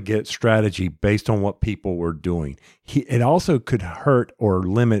really get strategy based on what people were doing. It also could hurt or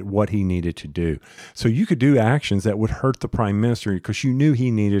limit what he needed to do. So you could do actions that would hurt the prime minister because you knew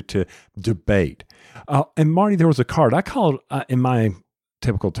he needed to debate. And Marty, there was a card I called, in my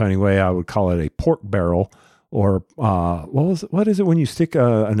typical Tony way, I would call it a pork barrel, or what is it when you stick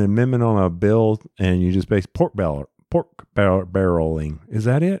an amendment on a bill and you just base pork barreling? Is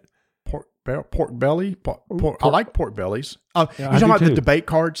that it? Pork belly? I like pork bellies. You're talking about the debate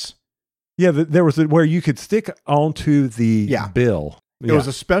cards? Yeah, there was where you could stick onto the bill. It was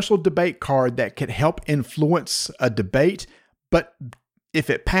a special debate card that could help influence a debate, but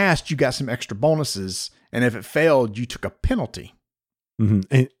if it passed, you got some extra bonuses, and if it failed, you took a penalty.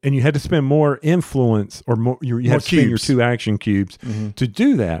 Mm-hmm. And you had to spend more influence, or more. You had to spend your 2 action cubes to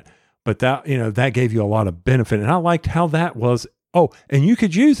do that. But that gave you a lot of benefit, and I liked how that was. Oh, and you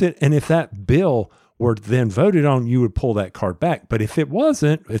could use it, and if that bill were then voted on, you would pull that card back. But if it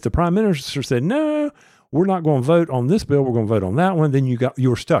wasn't, if the prime minister said, no, we're not going to vote on this bill, we're going to vote on that one, then you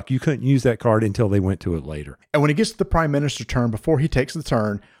were stuck. You couldn't use that card until they went to it later. And when it gets to the prime minister turn, before he takes the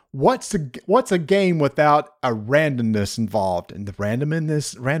turn, what's a game without a randomness involved? And the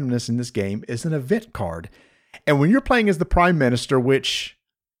randomness in this game is an event card. And when you're playing as the prime minister, which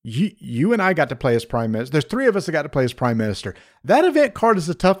you and I got to play as prime minister. There's 3 of us that got to play as prime minister. That event card is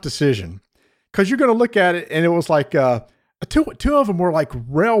a tough decision because you're going to look at it and it was like two of them were like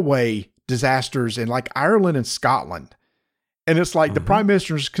railway disasters in like Ireland and Scotland. And it's like the prime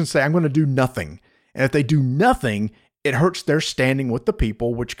ministers can say, I'm going to do nothing. And if they do nothing, it hurts their standing with the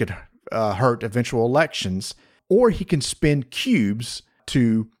people, which could hurt eventual elections. Or he can spend cubes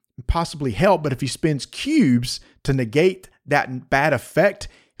to possibly help, but if he spends cubes to negate that bad effect,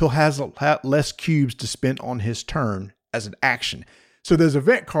 he'll have less cubes to spend on his turn as an action. So those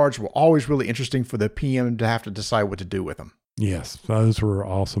event cards were always really interesting for the PM to have to decide what to do with them. Yes, those were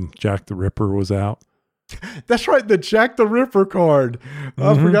awesome. Jack the Ripper was out. That's right, the Jack the Ripper card.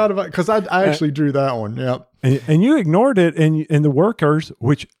 I forgot about, because I actually drew that one. Yep. And you ignored it, and the workers,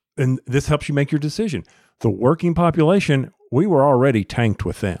 and this helps you make your decision. The working population, we were already tanked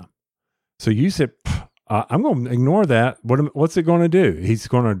with them. So you said, I'm going to ignore that. What's it going to do? He's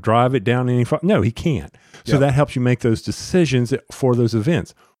going to drive it down any... No, he can't. So that helps you make those decisions for those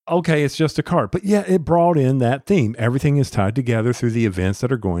events. Okay, it's just a card. But yeah, it brought in that theme. Everything is tied together through the events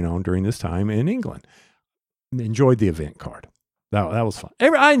that are going on during this time in England. Enjoyed the event card. That was fun.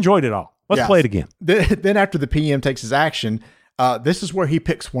 I enjoyed it all. Let's play it again. Then after the PM takes his action, this is where he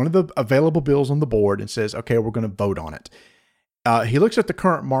picks one of the available bills on the board and says, okay, we're going to vote on it. He looks at the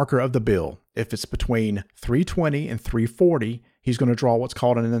current marker of the bill. If it's between 320 and 340, he's going to draw what's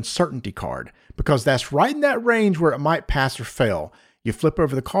called an uncertainty card, because that's right in that range where it might pass or fail. You flip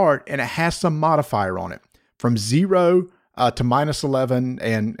over the card and it has some modifier on it from 0 to minus 11,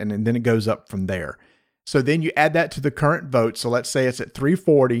 and then it goes up from there. So then you add that to the current vote. So let's say it's at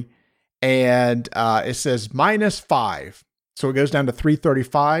 340 and it says minus 5. So it goes down to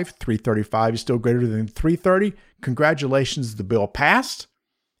 335. 335 is still greater than 330. Congratulations, the bill passed.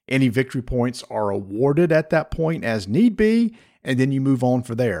 Any victory points are awarded at that point as need be, and then you move on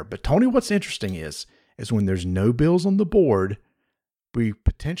from there. But Tony, what's interesting is when there's no bills on the board, we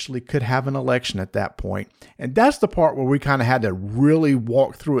potentially could have an election at that point. And that's the part where we kind of had to really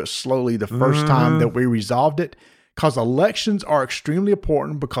walk through it slowly the first time that we resolved it, because elections are extremely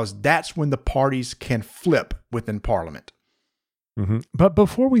important, because that's when the parties can flip within Parliament. But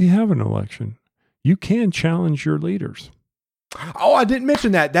before we have an election, you can challenge your leaders. Oh, I didn't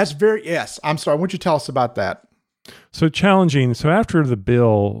mention that. That's yes. I'm sorry. Why don't you tell us about that? So challenging. So after the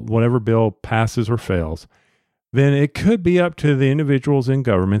bill, whatever bill passes or fails, then it could be up to the individuals in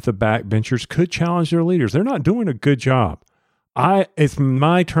government. The backbenchers could challenge their leaders. They're not doing a good job. It's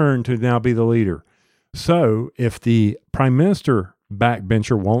my turn to now be the leader. So if the prime minister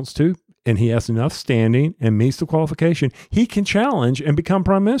backbencher wants to, and he has enough standing and meets the qualification, he can challenge and become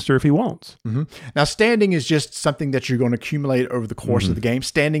prime minister if he wants. Now, standing is just something that you're going to accumulate over the course of the game.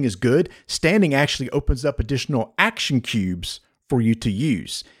 Standing is good. Standing actually opens up additional action cubes for you to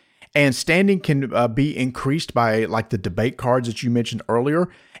use. And standing can be increased by, like the debate cards that you mentioned earlier.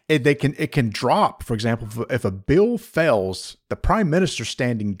 It can drop. For example, if a bill fails, the prime minister's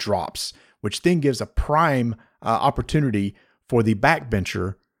standing drops, which then gives a prime opportunity for the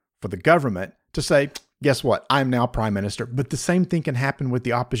backbencher, for the government, to say, guess what? I'm now prime minister. But the same thing can happen with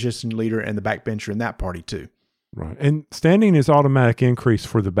the opposition leader and the backbencher in that party too. Right. And standing is automatic increase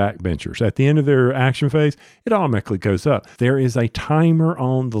for the backbenchers. At the end of their action phase, it automatically goes up. There is a timer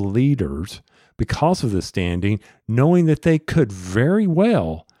on the leaders because of the standing, knowing that they could very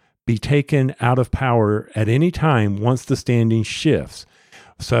well be taken out of power at any time once the standing shifts.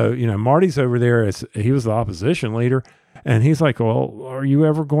 So, Marty's over there as he was the opposition leader. And he's like, well, are you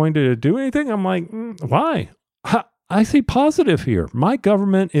ever going to do anything? I'm like, why? I see positive here. My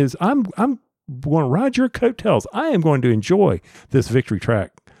government is, I'm going to ride your coattails. I am going to enjoy this victory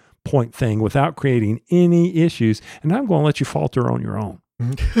track point thing without creating any issues. And I'm going to let you falter on your own.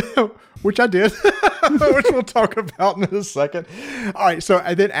 Which I did, which we'll talk about in a second. All right. So,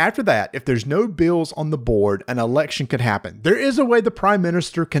 and then after that, if there's no bills on the board, an election could happen. There is a way the prime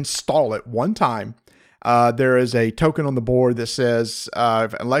minister can stall it one time. There is a token on the board that says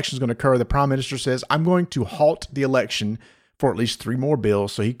if an election is going to occur, the prime minister says, I'm going to halt the election for at least 3 more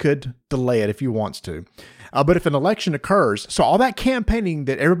bills. So he could delay it if he wants to. But if an election occurs, so all that campaigning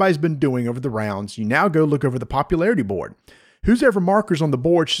that everybody's been doing over the rounds, you now go look over the popularity board. Whose ever markers on the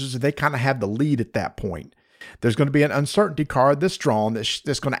board says they kind of have the lead at that point. There's going to be an uncertainty card that's drawn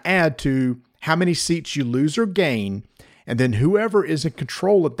that's going to add to how many seats you lose or gain. And then whoever is in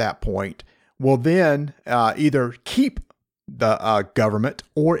control at that point will then either keep the government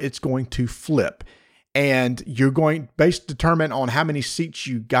or it's going to flip. And you're going, based determined on how many seats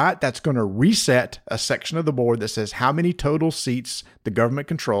you got, that's going to reset a section of the board that says how many total seats the government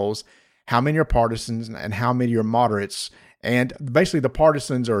controls, how many are partisans, and how many are moderates. And basically the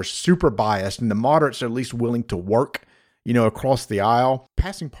partisans are super biased and the moderates are at least willing to work, across the aisle.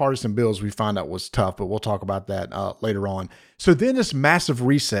 Passing partisan bills we found out was tough, but we'll talk about that later on. So then this massive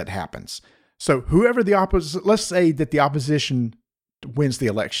reset happens. So whoever let's say that the opposition wins the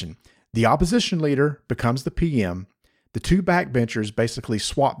election. The opposition leader becomes the PM. The 2 backbenchers basically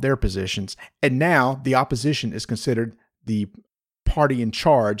swap their positions. And now the opposition is considered the party in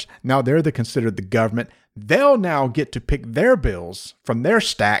charge, now they're considered the government. They'll now get to pick their bills from their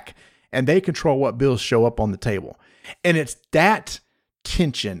stack, and they control what bills show up on the table. And it's that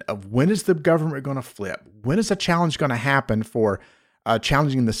tension of when is the government going to flip? When is a challenge going to happen for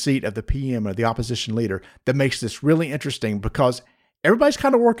challenging the seat of the PM or the opposition leader that makes this really interesting, because everybody's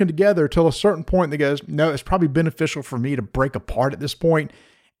kind of working together till a certain point that goes, no, it's probably beneficial for me to break apart at this point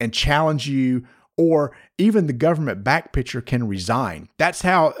and challenge you, or even the government backpitcher can resign. That's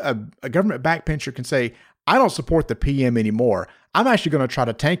how a government backpitcher can say, I don't support the PM anymore. I'm actually going to try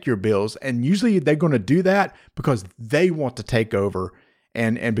to tank your bills. And usually they're going to do that because they want to take over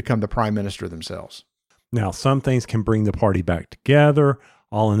and become the prime minister themselves. Now, some things can bring the party back together,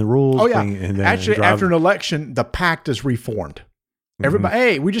 all in the rules. Oh, yeah. Actually, after an election, the pact is reformed. Everybody,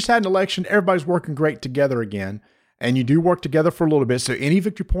 hey, we just had an election. Everybody's working great together again. And you do work together for a little bit. So any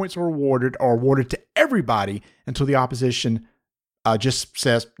victory points are awarded to everybody until the opposition just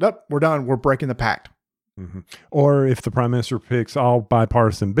says, nope, we're done. We're breaking the pact. Or if the prime minister picks all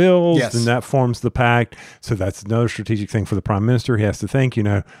bipartisan bills, yes, then that forms the pact. So that's another strategic thing for the prime minister. He has to think,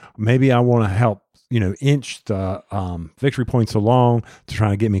 maybe I want to help, inch the victory points along to try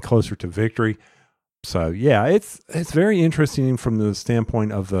to get me closer to victory. So yeah, it's very interesting from the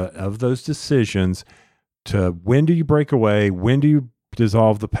standpoint of those decisions to when do you break away? When do you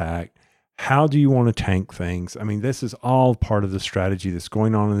dissolve the pact? How do you want to tank things? I mean, this is all part of the strategy that's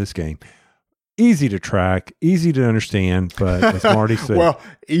going on in this game. Easy to track, easy to understand, but as Marty said. Well,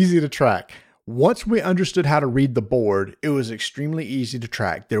 easy to track. Once we understood how to read the board, it was extremely easy to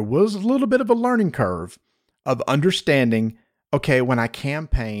track. There was a little bit of a learning curve of understanding, okay, when I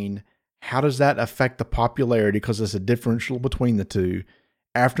campaign, how does that affect the popularity? Because there's a differential between the two.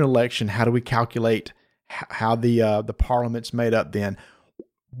 After an election, how do we calculate how the parliament's made up then?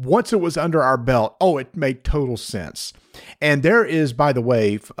 Once it was under our belt, it made total sense. And there is, by the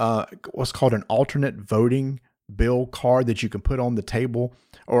way, what's called an alternate voting bill card that you can put on the table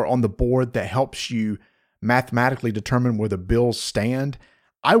or on the board that helps you mathematically determine where the bills stand.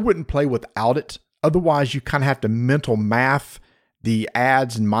 I wouldn't play without it. Otherwise, you kind of have to mental math the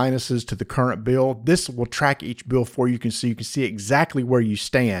adds and minuses to the current bill. This will track each bill for you, so you can see exactly where you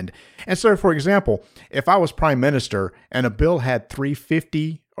stand. And so, for example, if I was prime minister and a bill had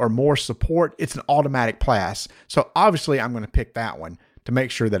 350 or more support, it's an automatic pass. So obviously I'm going to pick that one to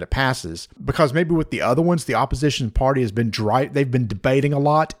make sure that it passes, because maybe with the other ones, the opposition party has been they've been debating a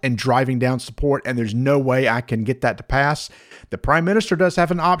lot and driving down support, and there's no way I can get that to pass. The prime minister does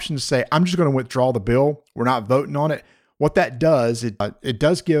have an option to say, I'm just going to withdraw the bill. We're not voting on it. What that does, it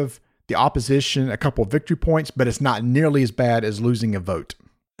does give the opposition a couple of victory points, but it's not nearly as bad as losing a vote.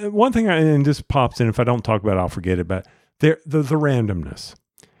 One thing, and this pops in, if I don't talk about it, I'll forget it, but the randomness.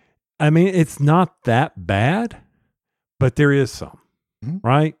 I mean, it's not that bad, but there is some,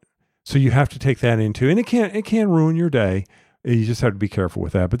 right? So you have to take that into, and it can ruin your day. You just have to be careful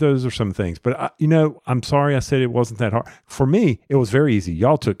with that. But those are some things. But I'm sorry I said it wasn't that hard. For me, it was very easy.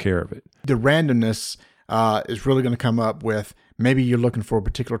 Y'all took care of it. The randomness is really going to come up with, maybe you're looking for a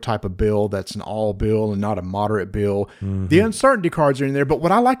particular type of bill that's an all bill and not a moderate bill. The uncertainty cards are in there. But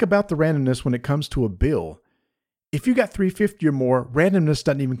what I like about the randomness when it comes to a bill, if you got 350 or more, randomness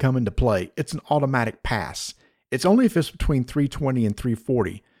doesn't even come into play. It's an automatic pass. It's only if it's between 320 and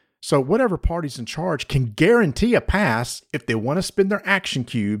 340. So whatever party's in charge can guarantee a pass if they want to spend their action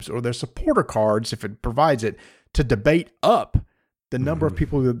cubes or their supporter cards, if it provides it, to debate up the number of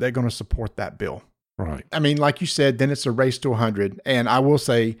people that they're going to support that bill. Right. I mean, like you said, then it's a race to 100. And I will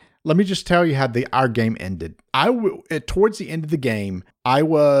say, let me just tell you how our game ended. Towards the end of the game, I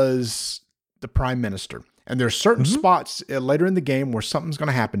was the prime minister. And there's certain spots later in the game where something's going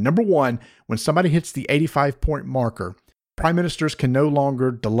to happen. Number one, when somebody hits the 85-point marker, prime ministers can no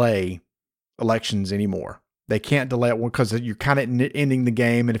longer delay elections anymore. They can't delay it because you're kind of ending the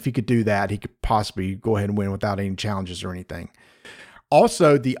game. And if he could do that, he could possibly go ahead and win without any challenges or anything.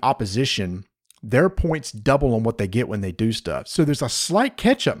 Also, the opposition, their points double on what they get when they do stuff. So there's a slight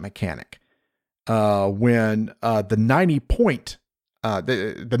catch-up mechanic when the 90 point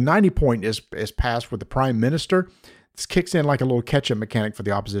is passed with the prime minister. This kicks in like a little catch-up mechanic for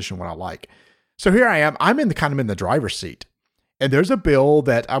the opposition, what I like. So here I am. I'm in the driver's seat. And there's a bill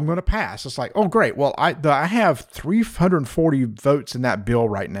that I'm going to pass. It's like, oh, great. Well, I have 340 votes in that bill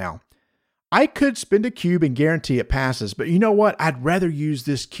right now. I could spend a cube and guarantee it passes, but you know what? I'd rather use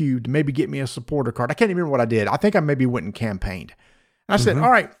this cube to maybe get me a supporter card. I can't even remember what I did. I think I maybe went and campaigned. And I said,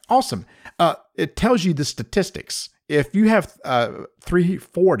 all right, awesome. It tells you the statistics. If you have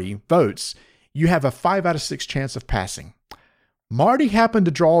 340 votes, you have a 5 out of 6 chance of passing. Marty happened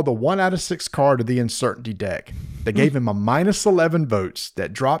to draw the 1 out of 6 card of the uncertainty deck. They gave him a minus 11 votes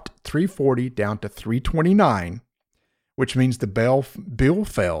that dropped 340 down to 329, which means the bill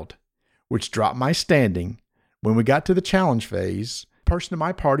failed, which dropped my standing. When we got to the challenge phase, person in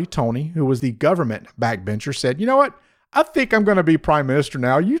my party, Tony, who was the government backbencher, said, you know what? I think I'm going to be prime minister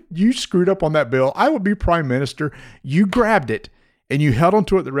now. You screwed up on that bill. I will be prime minister. You grabbed it and you held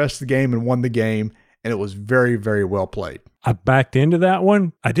onto it the rest of the game and won the game. And it was very, very well played. I backed into that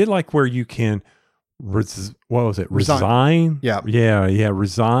one. I did like where you can, Resign? Yeah.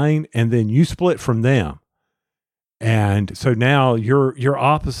 Resign. And then you split from them. And so now you're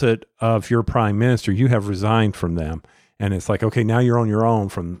opposite of your prime minister. You have resigned from them. And it's like, okay, now you're on your own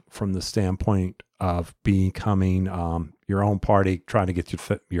from the standpoint of becoming your own party, trying to get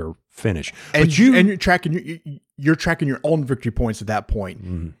your finish. And but you're tracking your own victory points at that point.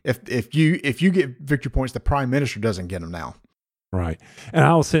 Mm-hmm. If you get victory points, the prime minister doesn't get them now. Right. And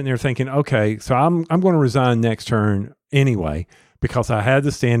I was sitting there thinking, okay, so I'm going to resign next turn anyway, because I had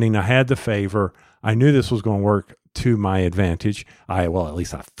the standing, I had the favor. I knew this was going to work to my advantage. At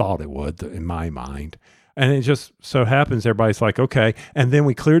least I thought it would in my mind. And it just so happens everybody's like, okay. And then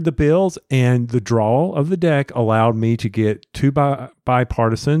we cleared the bills, and the draw of the deck allowed me to get two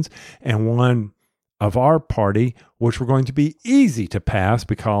bipartisans and one of our party, which were going to be easy to pass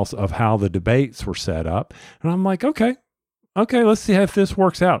because of how the debates were set up. And I'm like, okay, let's see if this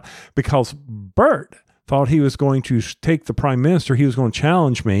works out. Because Bert thought he was going to take the prime minister. He was going to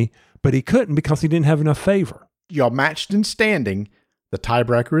challenge me, but he couldn't because he didn't have enough favor. Y'all matched in standing. The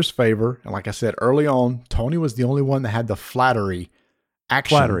tiebreaker is favor. And like I said early on, Tony was the only one that had the flattery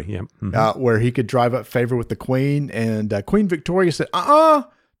action. Yeah. Mm-hmm. Where he could drive up favor with the queen. And Queen Victoria said,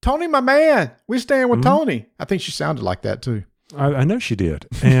 Tony, my man, we stand with Tony. I think she sounded like that too. I know she did.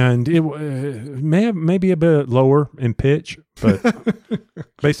 And it may be a bit lower in pitch, but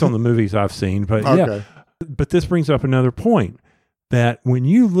based on the movies I've seen. But yeah, but this brings up another point, that when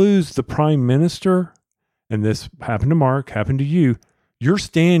you lose the prime minister, and this happened to Mark, happened to you, your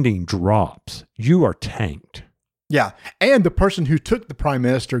standing drops. You are tanked. Yeah. And the person who took the prime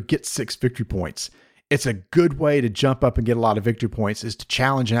minister gets 6 victory points. It's a good way to jump up and get a lot of victory points, is to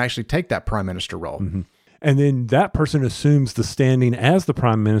challenge and actually take that prime minister role. Mm-hmm. And then that person assumes the standing as the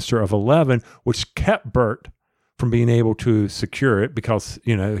prime minister of 11, which kept Bert from being able to secure it because,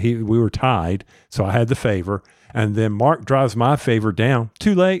 we were tied. So I had the favor. And then Mark drives my favor down.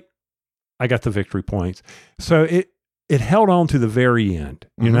 Too late. I got the victory points. So it held on to the very end.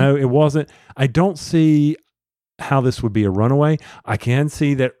 It wasn't, I don't see how this would be a runaway. I can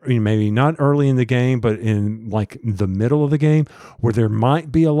see that maybe not early in the game, but in like the middle of the game, where there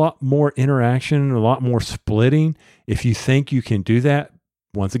might be a lot more interaction, a lot more splitting. If you think you can do that,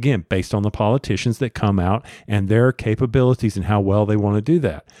 once again, based on the politicians that come out and their capabilities and how well they want to do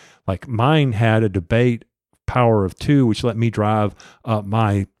that. Like mine had a debate power of 2, which let me drive up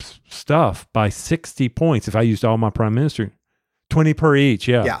my stuff by 60 points if I used all my prime minister. 20 per each,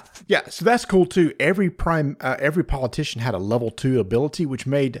 yeah. So that's cool too. Every politician had a level 2 ability, which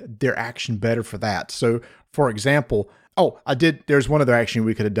made their action better for that. So, for example, there's one other action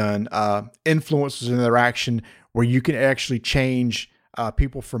we could have done. Influence was another action where you can actually change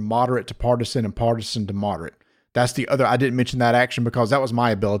people from moderate to partisan and partisan to moderate. That's the other. I didn't mention that action because that was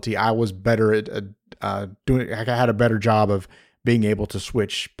my ability. I was better at doing it. I had a better job of being able to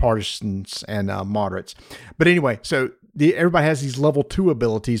switch partisans and moderates. But anyway, so everybody has these level 2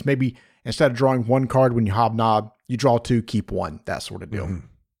 abilities. Maybe instead of drawing 1 card when you hobnob, you draw 2, keep 1, that sort of deal. Mm-hmm.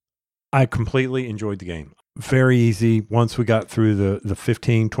 I completely enjoyed the game. Very easy. Once we got through the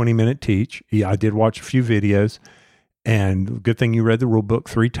 15, 20-minute teach, I did watch a few videos, and good thing you read the rule book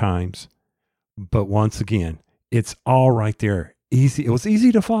 3 times. But once again, it's all right there. Easy. It was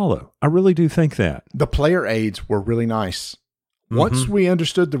easy to follow. I really do think that. The player aids were really nice. Once we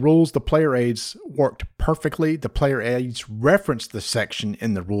understood the rules, the player aids worked perfectly. The player aids referenced the section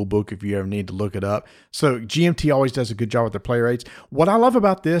in the rule book if you ever need to look it up. So GMT always does a good job with their player aids. What I love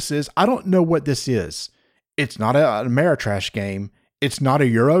about this is I don't know what this is. It's not an Ameritrash game. It's not a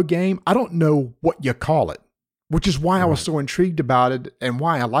Euro game. I don't know what you call it, which is why I was so intrigued about it and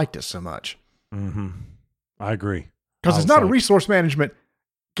why I liked it so much. Mm-hmm. I agree. Because it's not a resource management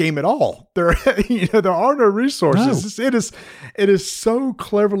game at all. There are no resources. No. It is so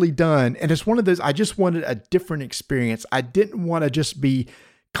cleverly done. And it's one of those, I just wanted a different experience. I didn't want to just be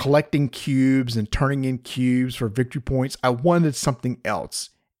collecting cubes and turning in cubes for victory points. I wanted something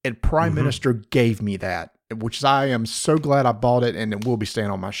else. And Prime Minister gave me that, which I am so glad I bought it, and it will be staying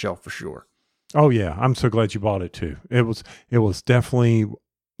on my shelf for sure. Oh yeah. I'm so glad you bought it too. It was definitely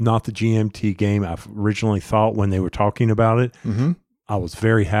not the GMT game I've originally thought when they were talking about it. Mm-hmm. I was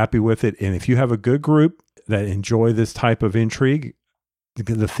very happy with it. And if you have a good group, that enjoy this type of intrigue.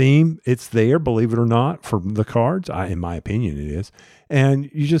 The theme, it's there, believe it or not, for the cards. In my opinion, it is. And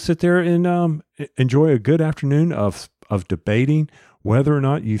you just sit there and enjoy a good afternoon of debating whether or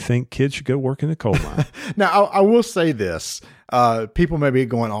not you think kids should go work in the coal mine. Now, I will say this. People may be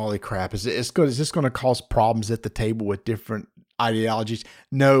going, holy crap, is this going to cause problems at the table with different ideologies?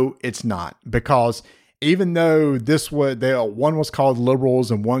 No, it's not. Because even though one was called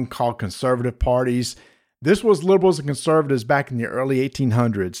liberals and one called conservative parties, this was liberals and conservatives back in the early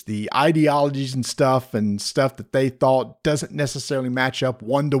 1800s. The ideologies and stuff that they thought doesn't necessarily match up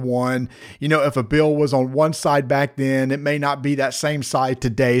one-to-one. You know, if a bill was on one side back then, it may not be that same side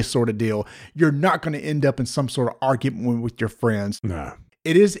today sort of deal. You're not going to end up in some sort of argument with your friends. No.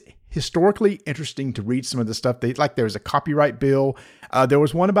 It is historically interesting to read some of the stuff. There was a copyright bill. There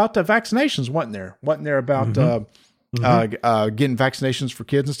was one about vaccinations, wasn't there? Wasn't there about... getting vaccinations for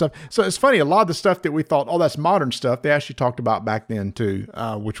kids and stuff. So it's funny, a lot of the stuff that we thought, oh, that's modern stuff, they actually talked about back then too,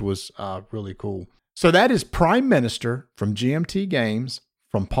 which was really cool. So that is Prime Minister from GMT Games,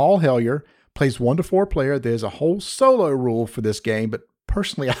 from Paul Hellyer, plays 1 to 4 player. There's a whole solo rule for this game, but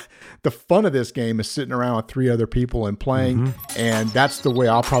personally, the fun of this game is sitting around with 3 other people and playing, and that's the way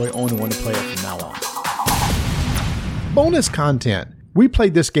I'll probably only want to play it from now on. Bonus content. We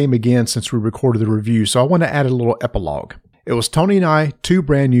played this game again since we recorded the review, so I want to add a little epilogue. It was Tony and I, 2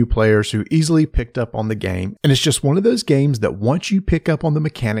 brand new players who easily picked up on the game, and it's just one of those games that once you pick up on the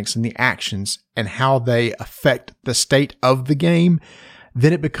mechanics and the actions and how they affect the state of the game,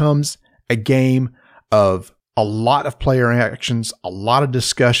 then it becomes a game of a lot of player actions, a lot of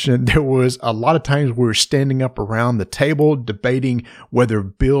discussion. There was a lot of times we were standing up around the table debating whether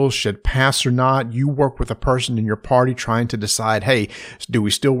bills should pass or not. You work with a person in your party trying to decide, hey, do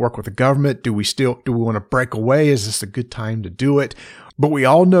we still work with the government? Do we want to break away? Is this a good time to do it? But we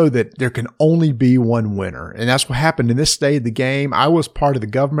all know that there can only be one winner. And that's what happened in this stage of the game. I was part of the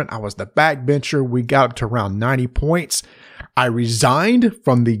government. I was the backbencher. We got up to around 90 points. I resigned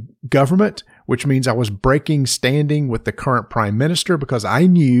from the government, which means I was breaking standing with the current prime minister because I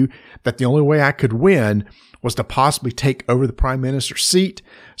knew that the only way I could win was to possibly take over the prime minister's seat.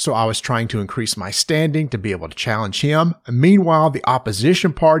 So I was trying to increase my standing to be able to challenge him. And meanwhile, the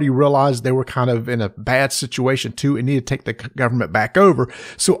opposition party realized they were kind of in a bad situation too and needed to take the government back over.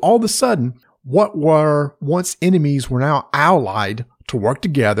 So all of a sudden, what were once enemies were now allied to work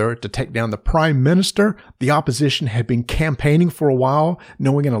together to take down the prime minister. The opposition had been campaigning for a while,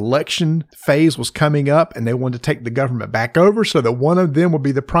 knowing an election phase was coming up and they wanted to take the government back over so that one of them would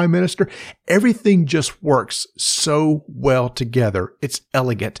be the prime minister. Everything just works so well together. It's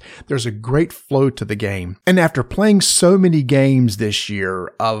elegant. There's a great flow to the game. And after playing so many games this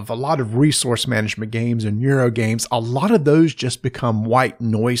year of a lot of resource management games and Euro games, a lot of those just become white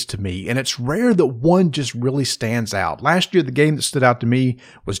noise to me. And it's rare that one just really stands out. Last year, the game that stood out to me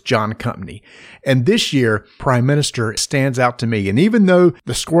was John Company. And this year, Prime Minister stands out to me. And even though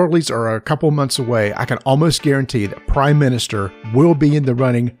the Squirrelies are a couple months away, I can almost guarantee that Prime Minister will be in the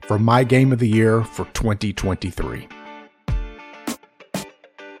running for my game of the year for 2023.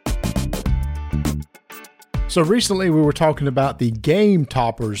 So recently we were talking about the Game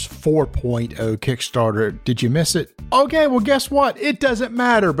Toppers 4.0 Kickstarter. Did you miss it? Okay, well guess what? It doesn't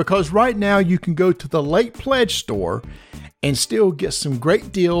matter because right now you can go to the Late Pledge store and still get some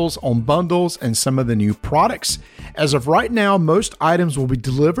great deals on bundles and some of the new products. As of right now, most items will be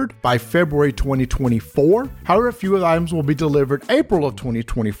delivered by February 2024. However, a few of the items will be delivered April of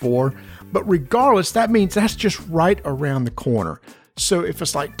 2024. But regardless, that means that's just right around the corner. So if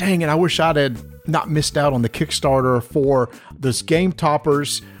it's like, dang it, I wish I'd had not missed out on the Kickstarter for those Game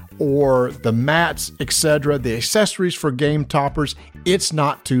Toppers or the mats, etc., the accessories for Game Toppers, it's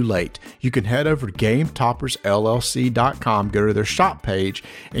not too late. You can head over to GameToppersLLC.com, go to their shop page,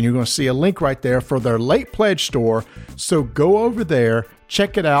 and you're going to see a link right there for their late pledge store. So go over there,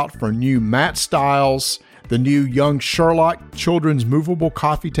 check it out for new mat styles, the new Young Sherlock children's movable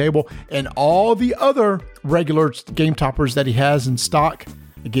coffee table, and all the other regular Game Toppers that he has in stock.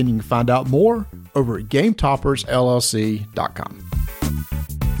 Again, you can find out more over at GameToppersLLC.com.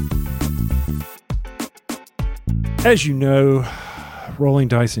 As you know, rolling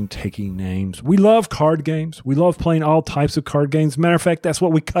dice and taking names. We love card games. We love playing all types of card games. Matter of fact, that's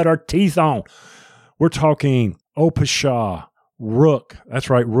what we cut our teeth on. We're talking Opashaw, Rook.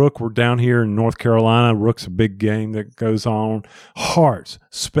 That's right, Rook. We're down here in North Carolina. Rook's a big game that goes on. Hearts,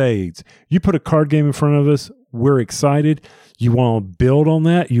 Spades. You put a card game in front of us, we're excited. You want to build on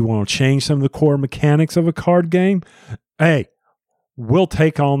that? You want to change some of the core mechanics of a card game? Hey, we'll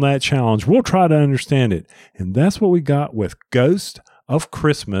take on that challenge. We'll try to understand it. And that's what we got with Ghost of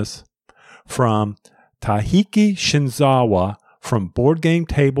Christmas from Tahiki Shinzawa from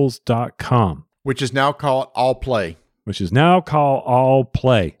BoardGameTables.com. Which is now called All Play.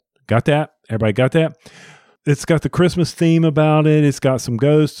 Got that? Everybody got that? It's got the Christmas theme about it. It's got some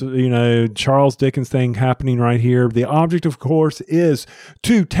ghosts, Charles Dickens thing happening right here. The object, of course, is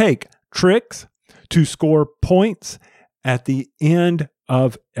to take tricks, to score points at the end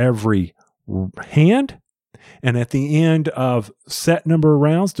of every hand and at the end of set number of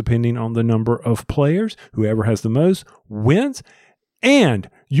rounds, depending on the number of players. Whoever has the most wins. And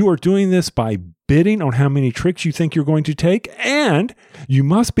you are doing this by bidding on how many tricks you think you're going to take. And you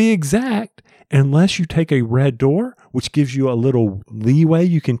must be exact unless you take a red door, which gives you a little leeway.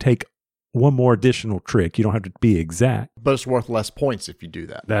 You can take one more additional trick. You don't have to be exact. But it's worth less points if you do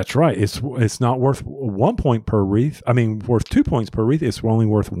that. That's right. It's not worth 1 point per wreath. Worth 2 points per wreath. It's only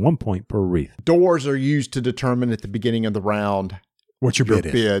worth 1 point per wreath. Doors are used to determine at the beginning of the round what your bid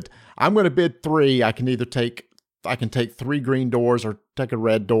is. I'm going to bid 3. I can either take 3 green doors or take a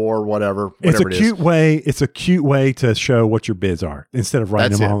red door, whatever. It's a cute way to show what your bids are instead of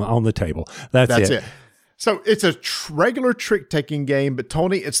writing them on the table. That's it. So it's a regular trick-taking game, but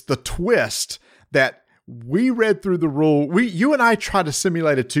Tony, it's the twist that we read through the rule. You and I tried to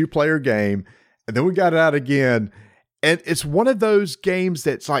simulate a 2-player game, and then we got it out again. And it's one of those games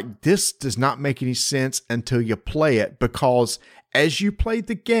that's like, this does not make any sense until you play it, because as you play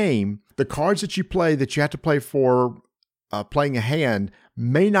the game, the cards that you play that you have to play for playing a hand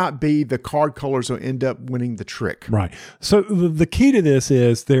may not be the card colors that end up winning the trick. Right. So the key to this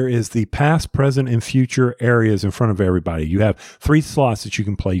is there is the past, present, and future areas in front of everybody. You have 3 slots that you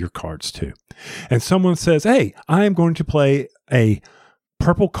can play your cards to. And someone says, hey, I am going to play a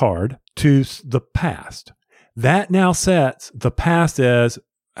purple card to the past. That now sets the past as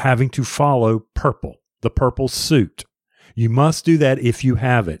having to follow purple, the purple suit. You must do that if you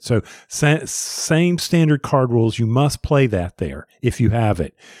have it. So same standard card rules. You must play that there if you have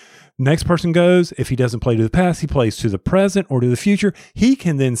it. Next person goes. If he doesn't play to the past, he plays to the present or to the future. He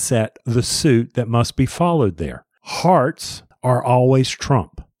can then set the suit that must be followed there. Hearts are always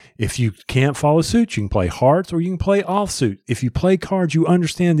trump. If you can't follow suit, you can play hearts or you can play offsuit. If you play cards, you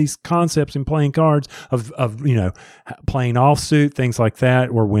understand these concepts in playing cards of playing offsuit, things like that,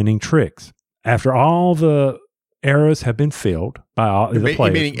 or winning tricks. After all the eras have been filled by all the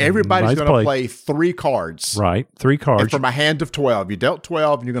players. Meaning everybody's going to play 3 cards. Right, 3 cards. And from a hand of 12. You dealt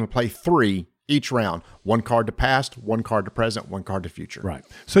 12, and you're going to play 3 each round. 1 card to past, 1 card to present, 1 card to future. Right.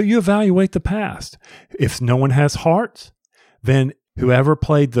 So you evaluate the past. If no one has hearts, then whoever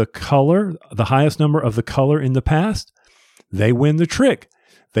played the color, the highest number of the color in the past, they win the trick.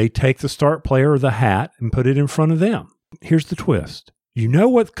 They take the start player or the hat and put it in front of them. Here's the twist. You know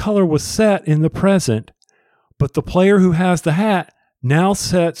what color was set in the present, but the player who has the hat now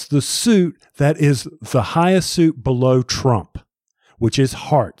sets the suit that is the highest suit below trump, which is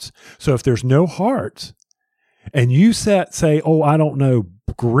hearts. So if there's no hearts and you say,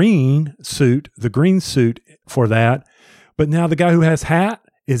 green suit, the green suit for that, but now the guy who has hat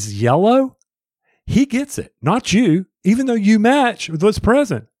is yellow, he gets it, not you, even though you match with what's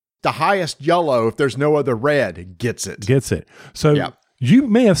present. The highest yellow, if there's no other red, gets it. So you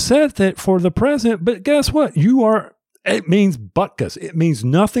may have said that for the present, but guess what? It means butkus. It means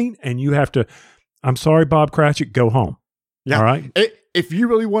nothing, and you have to, I'm sorry, Bob Cratchit, go home. Yeah. All right? If you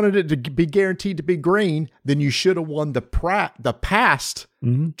really wanted it to be guaranteed to be green, then you should have won the past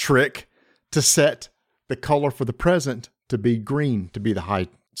trick to set the color for the present to be green, to be the high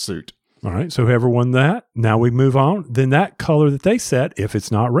suit. All right. So whoever won that, now we move on. Then that color that they set, if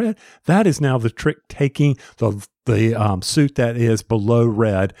it's not red, that is now the trick taking the suit that is below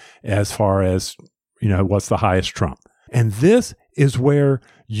red as far as, what's the highest trump. And this is where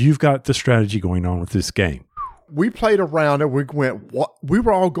you've got the strategy going on with this game. We played around and we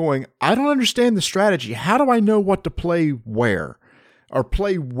were all going, I don't understand the strategy. How do I know what to play where or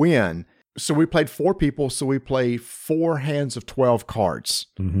play when? So we played 4 people. So we played 4 hands of 12 cards.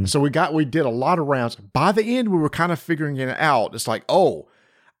 Mm-hmm. So we did a lot of rounds. By the end, we were kind of figuring it out. It's like,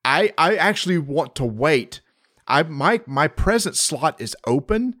 I actually want to wait. My present slot is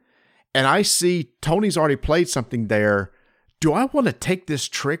open and I see Tony's already played something there. Do I want to take this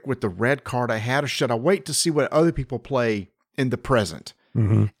trick with the red card I had, or should I wait to see what other people play in the present?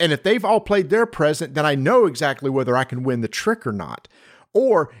 Mm-hmm. And if they've all played their present, then I know exactly whether I can win the trick or not.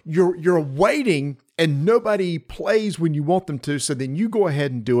 Or you're waiting and nobody plays when you want them to, so then you go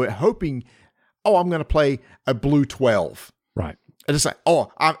ahead and do it, hoping, I'm going to play a blue 12. Right. And it's like,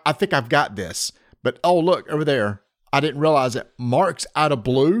 I think I've got this. But, look, over there, I didn't realize it. Mark's out of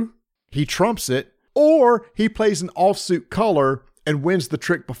blue. He trumps it. Or he plays an offsuit color and wins the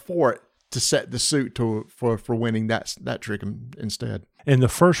trick before it. to set the suit for winning that trick instead. In the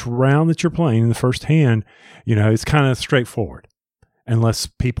first round that you're playing, in the first hand, it's kind of straightforward. Unless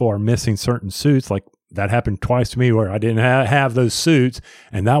people are missing certain suits, like that happened twice to me where I didn't have those suits,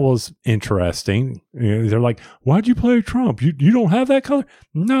 and that was interesting. They're like, "Why'd you play Trump? You don't have that color?"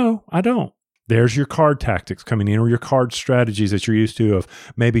 No, I don't. There's your card tactics coming in, or your card strategies that you're used to of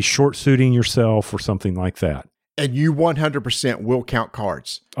maybe short suiting yourself or something like that. And you 100% will count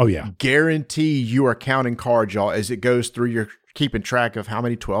cards. Oh, yeah. Guarantee you are counting cards, y'all, as it goes through. You're keeping track of how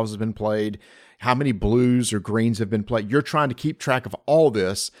many 12s have been played, how many blues or greens have been played. You're trying to keep track of all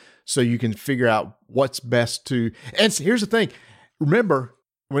this so you can figure out what's best to. And here's the thing. Remember,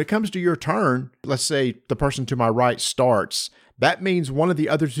 when it comes to your turn, let's say the person to my right starts. That means one of the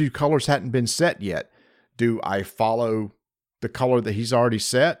other two colors hadn't been set yet. Do I follow the color that he's already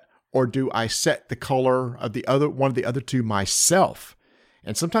set? Or do I set the color of one of the other two myself?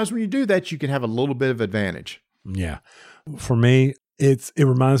 And sometimes when you do that, you can have a little bit of advantage. Yeah. For me, it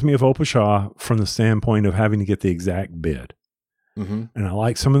reminds me of Opasha from the standpoint of having to get the exact bid. Mm-hmm. And I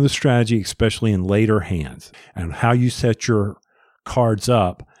like some of the strategy, especially in later hands, and how you set your cards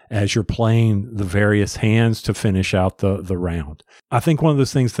up as you're playing the various hands to finish out the round. I think one of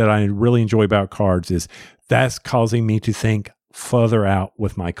those things that I really enjoy about cards is that's causing me to think further out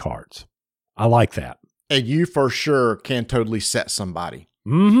with my cards. I like that. And you for sure can totally set somebody.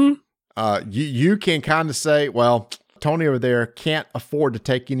 Mm-hmm. You can kind of say, well, Tony over there can't afford to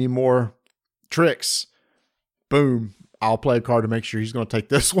take any more tricks. Boom. I'll play a card to make sure he's going to take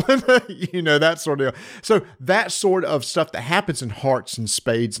this one. That sort of deal. So that sort of stuff that happens in hearts and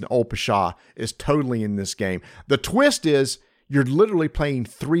spades and Opasha is totally in this game. The twist is you're literally playing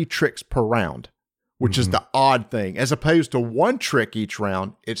 3 tricks per round, which is the odd thing. As opposed to 1 trick each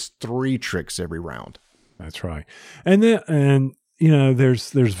round, it's 3 tricks every round. That's right. And then,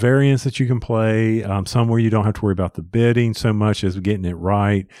 there's variants that you can play. Some where you don't have to worry about the bidding so much as getting it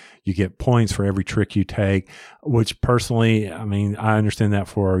right. You get points for every trick you take, which personally, I understand that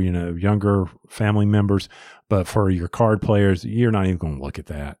for, younger family members, but for your card players, you're not even going to look at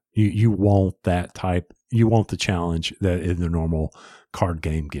that. You want that type. You want the challenge that the normal card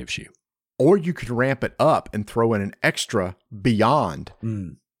game gives you. Or you could ramp it up and throw in an extra beyond,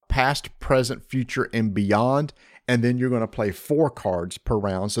 past, present, future, and beyond. And then you're going to play 4 cards per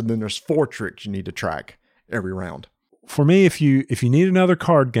round. So then there's 4 tricks you need to track every round. For me, if you need another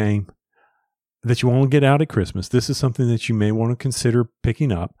card game that you want to get out at Christmas, this is something that you may want to consider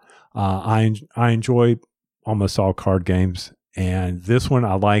picking up. I enjoy almost all card games. And this one,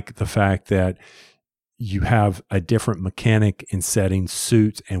 I like the fact that you have a different mechanic in setting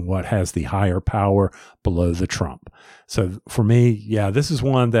suits and what has the higher power below the trump. So for me, this is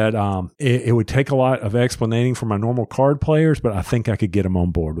one that it would take a lot of explaining for my normal card players, but I think I could get them on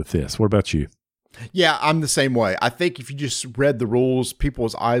board with this. What about you? Yeah, I'm the same way. I think if you just read the rules,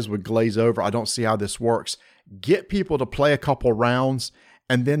 people's eyes would glaze over. I don't see how this works. Get people to play a couple rounds,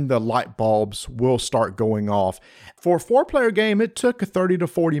 and then the light bulbs will start going off. For a 4-player game, it took 30 to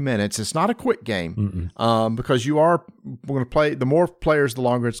 40 minutes. It's not a quick game because we're going to play, the more players, the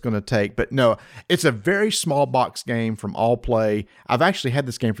longer it's going to take. But no, it's a very small box game from All Play. I've actually had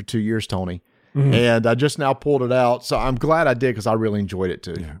this game for 2 years, Tony. And I just now pulled it out. So I'm glad I did because I really enjoyed it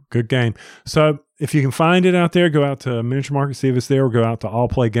too. Yeah, good game. So if you can find it out there, go out to Miniature Market, see if it's there, or go out to All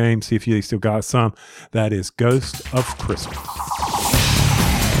Play Games, see if you still got some. That is Ghost of Christmas.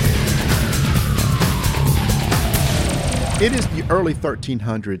 It is the early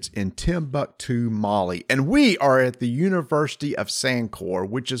 1300s in Timbuktu, Mali, and we are at the University of Sankoré,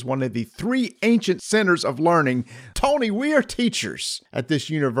 which is one of the 3 ancient centers of learning. Tony, we are teachers at this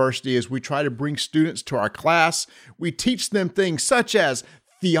university as we try to bring students to our class. We teach them things such as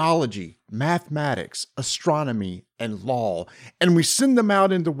theology, mathematics, astronomy, and law, and we send them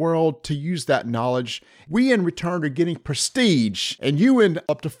out in the world to use that knowledge. We, in return, are getting prestige, and you and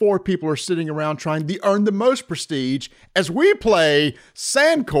up to 4 people are sitting around trying to earn the most prestige as we play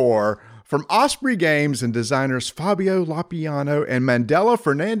Sankoré from Osprey Games and designers Fabio Lapiano and Mandela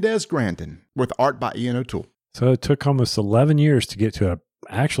Fernandez Grandin, with art by Ian O'Toole. So it took almost 11 years to get to a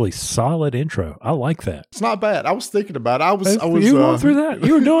actually solid intro. I like that. It's not bad. I was thinking about it. I was you going through that?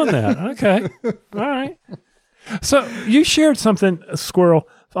 You were doing that. Okay. All right. So you shared something, Squirrel,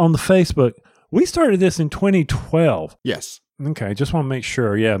 on the Facebook. We started this in 2012. Yes. Okay. Just want to make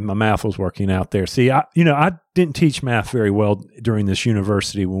sure. Yeah, my math was working out there. See, I didn't teach math very well during this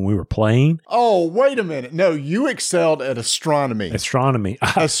university when we were playing. Oh, wait a minute. No, you excelled at astronomy. Astronomy.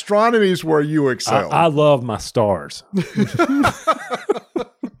 Astronomy is where you excel. I love my stars.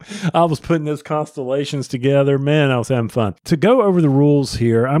 I was putting those constellations together. Man, I was having fun. To go over the rules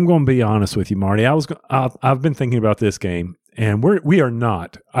here, I'm going to be honest with you, Marty. I've been thinking about this game, and we are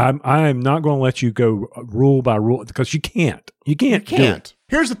not. I am not going to let you go rule by rule because you can't. You can't.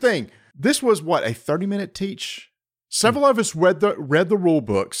 Here's the thing. This was what, a 30-minute teach? Several of us read the rule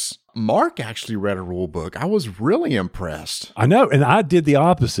books. Mark actually read a rule book. I was really impressed. I know, and I did the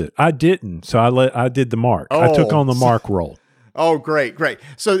opposite. I didn't, so I did the Mark. I took on the Mark role. Oh, great.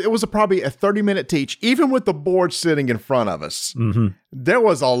 So it was probably a 30-minute teach, even with the board sitting in front of us. Mm-hmm. There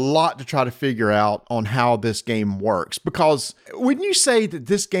was a lot to try to figure out on how this game works, because wouldn't you say that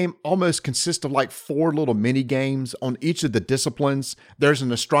this game almost consists of like 4 little mini games on each of the disciplines? There's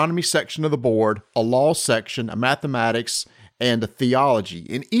an astronomy section of the board, a law section, a mathematics, and a theology,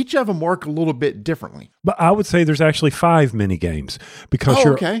 and each of them work a little bit differently. But I would say there's actually 5 mini games because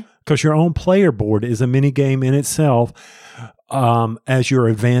your own player board is a mini game in itself. As you're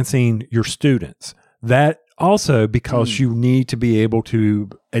advancing your students, that also because you need to be able to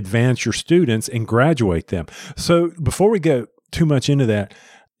advance your students and graduate them. So before we go too much into that,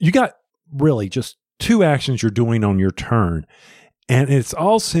 you got really just 2 actions you're doing on your turn. And it's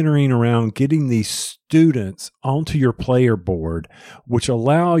all centering around getting these students onto your player board, which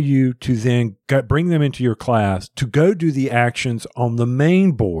allow you to then bring them into your class to go do the actions on the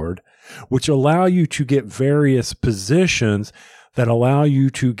main board, which allow you to get various positions that allow you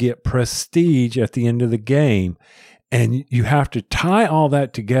to get prestige at the end of the game. And you have to tie all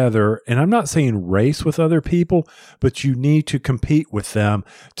that together. And I'm not saying race with other people, but you need to compete with them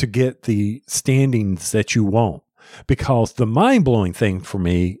to get the standings that you want. Because the mind-blowing thing for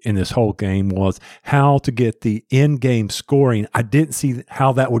me in this whole game was how to get the in-game scoring. I didn't see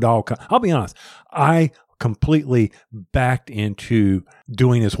how that would all come. I'll be honest. I completely backed into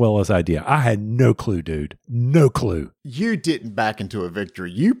doing as well as I did. I had no clue, dude. No clue. You didn't back into a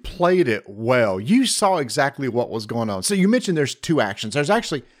victory. You played it well. You saw exactly what was going on. So you mentioned there's 2 actions. There's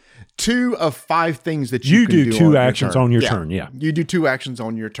actually 2 of 5 things that you can do 2 actions on your turn. Yeah. You do 2 actions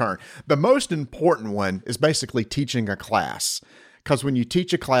on your turn. The most important one is basically teaching a class. Because when you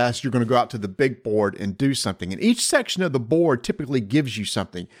teach a class, you're going to go out to the big board and do something. And each section of the board typically gives you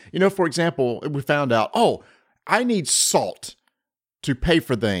something. You know, for example, we found out, I need salt to pay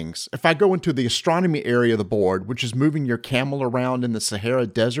for things. If I go into the astronomy area of the board, which is moving your camel around in the Sahara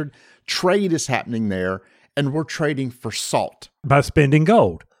Desert, trade is happening there, and we're trading for salt. By spending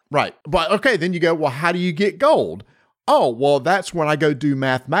gold. Right. But okay, then you go, well, how do you get gold? Oh, well, that's when I go do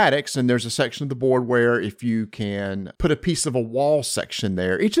mathematics, and there's a section of the board where if you can put a piece of a wall section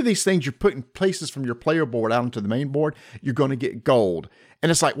there, each of these things you're putting places from your player board out into the main board, you're going to get gold. And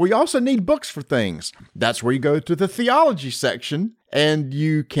it's like, we also need books for things. That's where you go to the theology section, and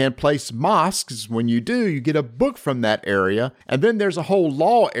you can place mosques. When you do, you get a book from that area. And then there's a whole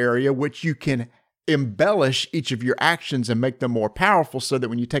law area, which you can embellish each of your actions and make them more powerful so that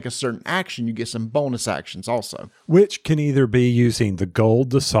when you take a certain action, you get some bonus actions also. Which can either be using the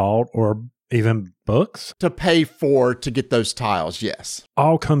gold, the salt, or even books. To pay for to get those tiles, yes.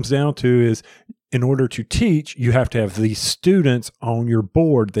 All comes down to is in order to teach, you have to have these students on your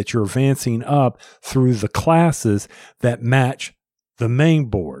board that you're advancing up through the classes that match the main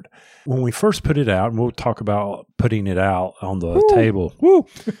board. When we first put it out, and we'll talk about putting it out on the table. Woo!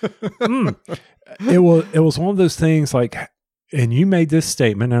 It was one of those things like, and you made this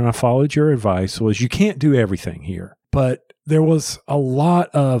statement, and I followed your advice, was you can't do everything here. But there was a lot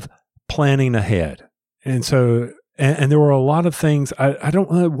of planning ahead. And so, and there were a lot of things, I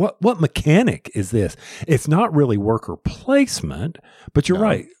don't know, what mechanic is this? It's not really worker placement, but you're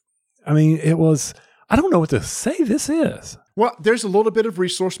right. I mean, it was, I don't know what to say this is. Well, there's a little bit of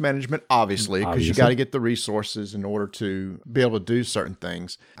resource management, obviously, because you got to get the resources in order to be able to do certain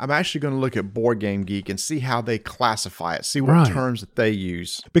things. I'm actually going to look at Board Game Geek and see how they classify it, see what terms that they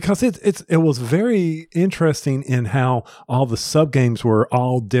use. Because it was very interesting in how all the sub-games were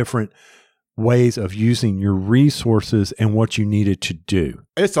all different ways of using your resources and what you needed to do.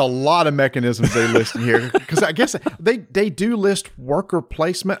 It's a lot of mechanisms they list in here, because I guess they do list worker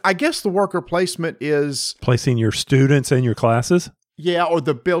placement. I guess the worker placement is placing your students in your classes. Yeah, or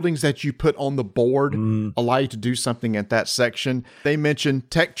the buildings that you put on the board allow you to do something at that section. They mention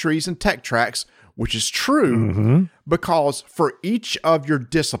tech trees and tech tracks, which is true because for each of your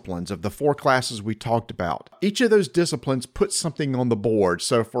disciplines of the 4 classes we talked about, each of those disciplines puts something on the board.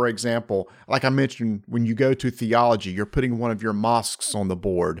 So for example, like I mentioned, when you go to theology, you're putting one of your mosques on the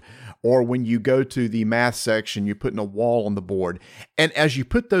board. Or when you go to the math section, you're putting a wall on the board. And as you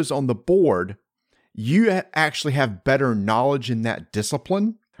put those on the board, you actually have better knowledge in that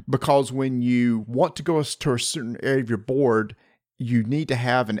discipline, because when you want to go to a certain area of your board, you need to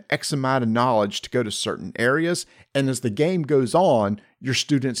have an X amount of knowledge to go to certain areas. And as the game goes on, your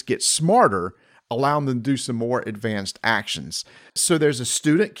students get smarter, allowing them to do some more advanced actions. So there's a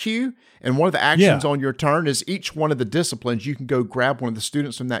student queue, and one of the actions on your turn is each one of the disciplines. You can go grab one of the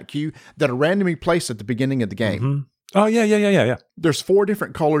students from that queue that are randomly placed at the beginning of the game. Mm-hmm. Oh, yeah. There's 4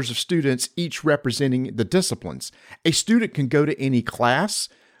 different colors of students, each representing the disciplines. A student can go to any class,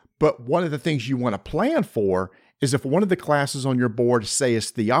 but one of the things you want to plan for is if one of the classes on your board, say, is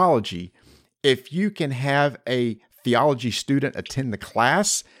theology, if you can have a theology student attend the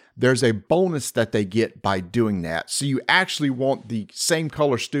class, there's a bonus that they get by doing that. So you actually want the same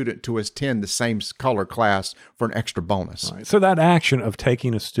color student to attend the same color class for an extra bonus. Right. So that action of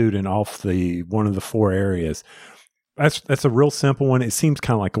taking a student off one of the 4 areas, that's a real simple one. It seems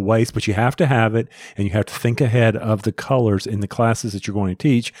kind of like a waste, but you have to have it, and you have to think ahead of the colors in the classes that you're going to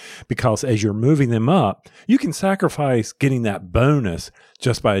teach, because as you're moving them up, you can sacrifice getting that bonus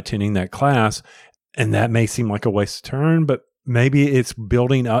just by attending that class, and that may seem like a waste of turn, but maybe it's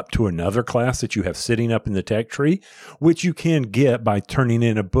building up to another class that you have sitting up in the tech tree, which you can get by turning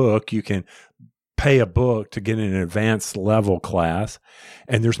in a book. You can pay a book to get in an advanced level class,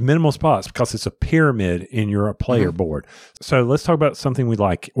 and there's minimal spots because it's a pyramid in your player board. So let's talk about something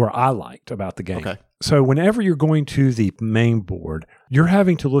I liked about the game. Okay. So whenever you're going to the main board, you're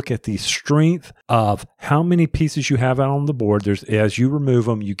having to look at the strength of how many pieces you have out on the board. As you remove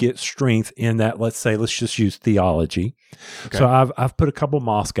them, you get strength in that. Let's just use theology. Okay. So I've put a couple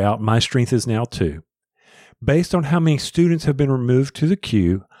mosque out. My strength is now 2. Based on how many students have been removed to the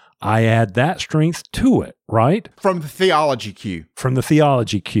queue, I add that strength to it, right? From the theology queue. From the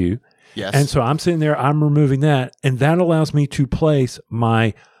theology queue. Yes. And so I'm sitting there, I'm removing that, and that allows me to place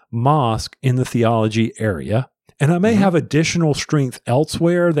my mosque in the theology area. And I may have additional strength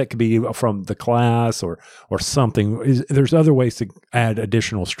elsewhere that could be from the class or something. There's other ways to add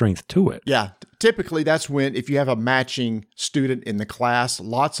additional strength to it. Yeah. Typically, that's when, if you have a matching student in the class,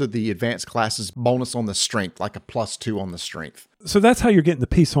 lots of the advanced classes bonus on the strength, like a +2 on the strength. So that's how you're getting the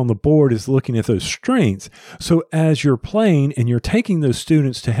piece on the board, is looking at those strengths. So as you're playing and you're taking those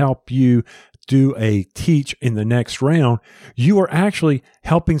students to help you do a teach in the next round, you are actually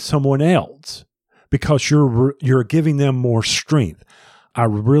helping someone else because you're giving them more strength. I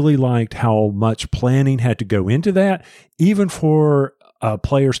really liked how much planning had to go into that, even for a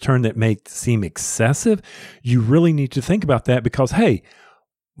player's turn that may seem excessive. You really need to think about that because, hey,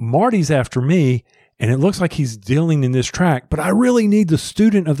 Marty's after me, and it looks like he's dealing in this track, but I really need the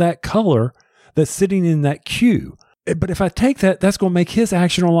student of that color that's sitting in that queue. But if I take that, that's going to make his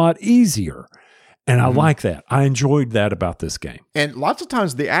action a lot easier. And I like that. I enjoyed that about this game. And lots of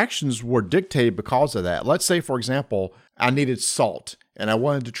times the actions were dictated because of that. Let's say, for example, I needed salt and I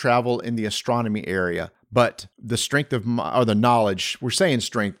wanted to travel in the astronomy area, but the strength of or the knowledge, we're saying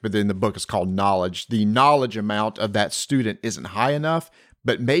strength, but in the book it's called knowledge. The knowledge amount of that student isn't high enough,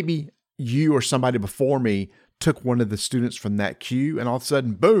 but maybe you or somebody before me took one of the students from that queue, and all of a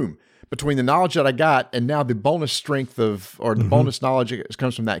sudden, boom, between the knowledge that I got and now the bonus strength or the bonus knowledge that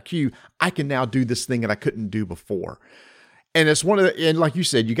comes from that queue, I can now do this thing that I couldn't do before. And it's and like you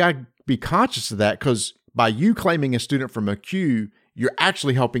said, you got to be conscious of that, because by you claiming a student from a queue, you're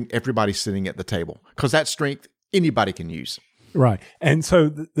actually helping everybody sitting at the table, because that strength anybody can use. Right. And so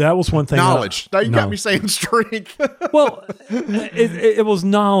that was one thing. Knowledge. Now you got me saying strength. Well, it was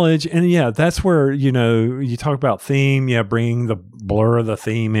knowledge. And yeah, that's where, you talk about theme, bringing the blur of the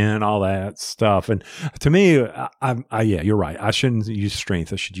theme in, all that stuff. And to me, yeah, you're right. I shouldn't use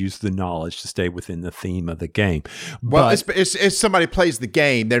strength. I should use the knowledge to stay within the theme of the game. Well, if somebody plays the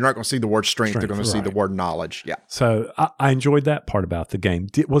game, they're not going to see the word strength. They're going to see the word knowledge. Yeah. So I enjoyed that part about the game.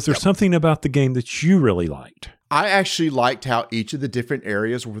 Was there something about the game that you really liked? I actually liked how each of the different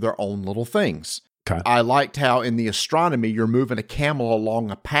areas were their own little things. Okay. I liked how in the astronomy, you're moving a camel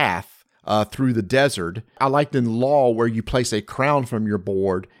along a path through the desert. I liked in law where you place a crown from your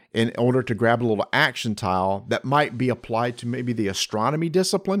board in order to grab a little action tile that might be applied to maybe the astronomy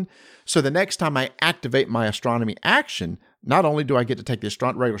discipline. So the next time I activate my astronomy action, not only do I get to take the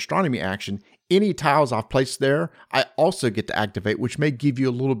regular astronomy action, any tiles I've placed there, I also get to activate, which may give you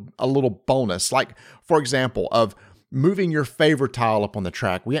a little bonus. Like, for example, of moving your favor tile up on the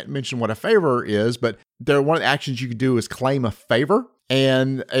track. We hadn't mentioned what a favor is, but one of the actions you can do is claim a favor.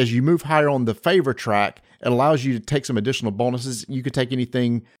 And as you move higher on the favor track, it allows you to take some additional bonuses. You could take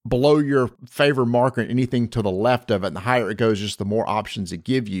anything below your favor marker and anything to the left of it. And the higher it goes, just the more options it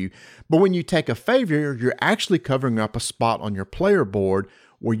give you. But when you take a favor, you're actually covering up a spot on your player board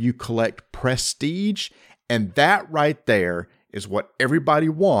where you collect prestige. And that right there is what everybody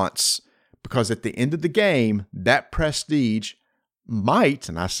wants, because at the end of the game, that prestige might,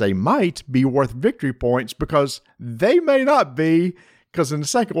 and I say might, be worth victory points because they may not be. Because in a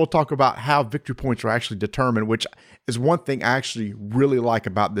second, we'll talk about how victory points are actually determined, which is one thing I actually really like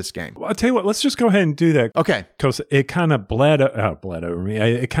about this game. Well, I'll tell you what, let's just go ahead and do that. Okay. Because it kind of bled over me.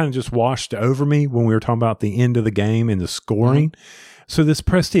 It kind of just washed over me when we were talking about the end of the game and the scoring. Mm-hmm. So this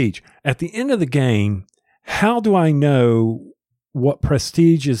prestige, at the end of the game, how do I know what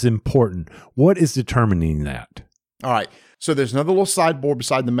prestige is important? What is determining that? All right. So there's another little sideboard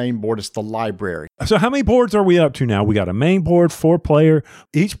beside the main board. It's the library. So how many boards are we up to now? We got a main board, 4-player.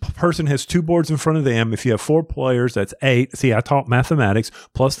 Each person has 2 boards in front of them. If you have 4 players, that's 8. See, I taught mathematics.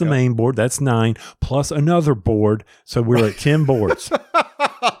 Plus the main board, that's 9. Plus another board. So we're at 10 boards.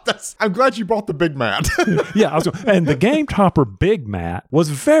 I'm glad you brought the big mat. Yeah, and the Game Topper Big Mat was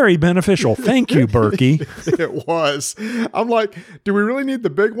very beneficial. Thank you, Berkey. It was. I'm like, do we really need the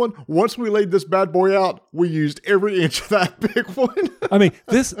big one? Once we laid this bad boy out, we used every inch of that big one. I mean,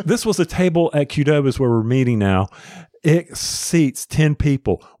 this was a table at Qdoba's where we're meeting now. It seats 10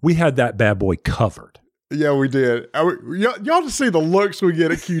 people. We had that bad boy covered. Yeah, we did. Y'all just see the looks we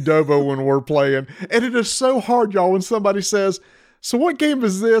get at Qdoba when we're playing. And it is so hard, y'all, when somebody says, so what game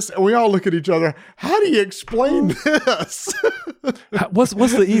is this? And we all look at each other. How do you explain this? What's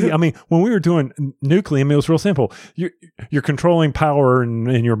the easy? I mean, when we were doing Nucleum, it was real simple. You're controlling power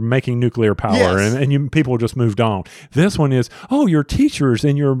and you're making nuclear power, yes. and people just moved on. This one is, you're teachers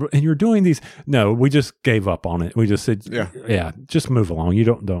and you're doing these. No, we just gave up on it. We just said, yeah, just move along. You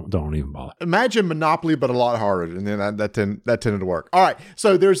don't even bother. Imagine Monopoly, but a lot harder, and then that tended to work. All right,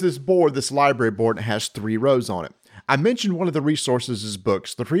 so there's this board, this library board, and it has 3 rows on it. I mentioned one of the resources is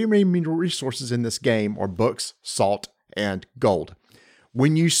books. The 3 main resources in this game are books, salt, and gold.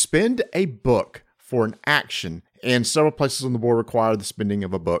 When you spend a book for an action, and several places on the board require the spending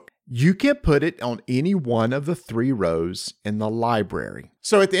of a book, you can put it on any one of the 3 rows in the library.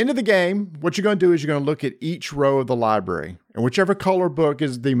 So at the end of the game, what you're going to do is you're going to look at each row of the library, and whichever color book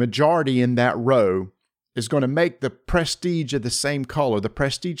is the majority in that row is going to make the prestige of the same color, the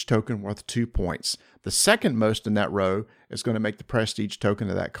prestige token, worth 2 points. The second most in that row is going to make the prestige token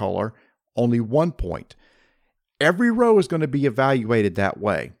of that color only 1 point. Every row is going to be evaluated that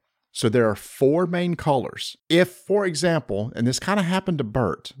way. So there are 4 main colors. If, for example, and this kind of happened to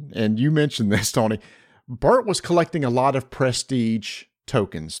Bert, and you mentioned this, Tony, Bert was collecting a lot of prestige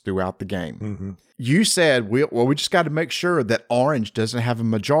tokens throughout the game. Mm-hmm. You said, we just got to make sure that orange doesn't have a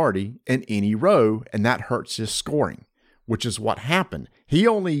majority in any row, and that hurts his scoring, which is what happened. He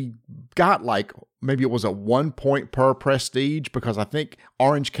only got maybe it was a 1 point per prestige because I think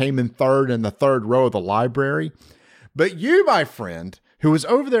orange came in 3rd in the 3rd row of the library. But you, my friend, who was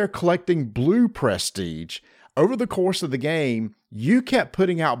over there collecting blue prestige, over the course of the game, you kept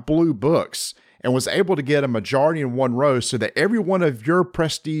putting out blue books and was able to get a majority in 1 row so that every one of your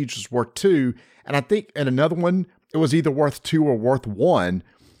prestige was worth 2. And I think in another one, it was either worth 2 or worth 1.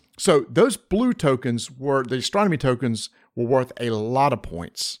 So those blue tokens the astronomy tokens were worth a lot of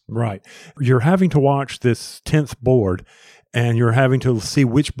points. Right. You're having to watch this 10th board and you're having to see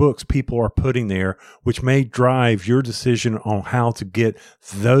which books people are putting there, which may drive your decision on how to get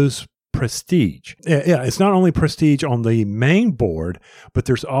those prestige. Yeah, it's not only prestige on the main board, but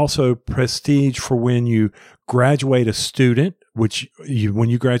there's also prestige for when you graduate a student, when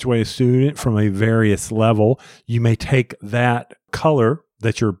you graduate a student from a various level, you may take that color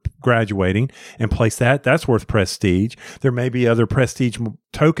that you're graduating and place that. That's worth prestige. There may be other prestige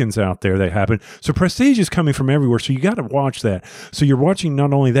tokens out there that happen. So prestige is coming from everywhere. So you got to watch that. So you're watching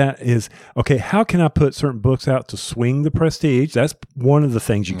not only that is, okay, how can I put certain books out to swing the prestige? That's one of the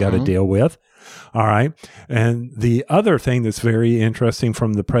things you got to deal with. All right. And the other thing that's very interesting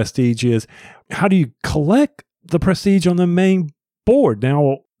from the prestige is how do you collect the prestige on the main board?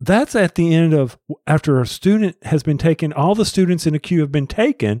 Now, that's at the end of after a student has been taken, all the students in a queue have been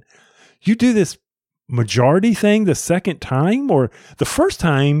taken. You do this majority thing the second time, or the first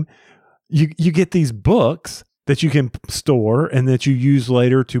time you get these books that you can store and that you use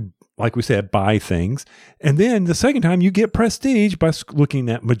later to, like we said, buy things. And then the second time you get prestige by looking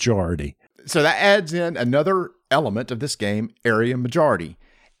at majority. So that adds in another element of this game, area majority.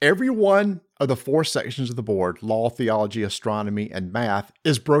 Every one of the 4 sections of the board, law, theology, astronomy, and math,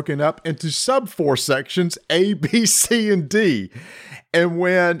 is broken up into sub-4 sections, A, B, C, and D. And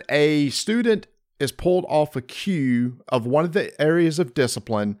when a student is pulled off a queue of one of the areas of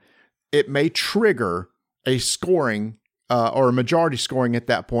discipline, it may trigger a scoring or a majority scoring at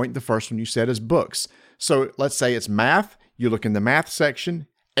that point. The first one you said is books. So let's say it's math. You look in the math section.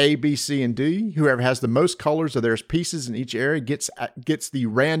 A, B, C, and D. Whoever has the most colors of their pieces in each area gets the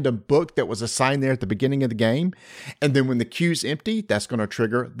random book that was assigned there at the beginning of the game. And then when the queue's empty, that's going to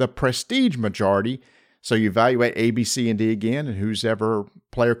trigger the prestige majority. So you evaluate A, B, C, and D again, and whoever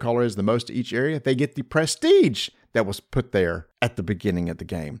player color is the most to each area, they get the prestige that was put there at the beginning of the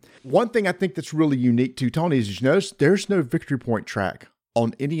game. One thing I think that's really unique to Tony is you notice there's no victory point track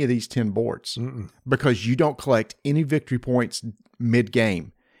on any of these 10 boards because you don't collect any victory points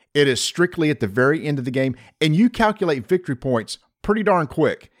mid-game. It is strictly at the very end of the game, and you calculate victory points pretty darn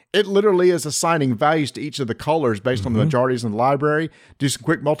quick. It literally is assigning values to each of the colors based on the majorities in the library. Do some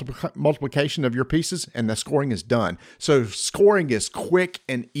quick multiplication of your pieces, and the scoring is done. So scoring is quick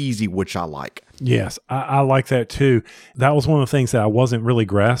and easy, which I like. Yes, I like that too. That was one of the things that I wasn't really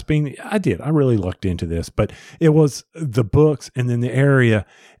grasping. I really looked into this, but it was the books and then the area,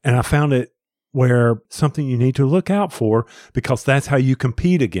 and I found it where something you need to look out for, because that's how you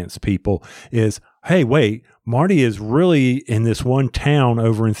compete against people is, hey, wait, Marty is really in this one town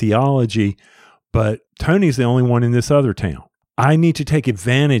over in theology, but Tony's the only one in this other town. I need to take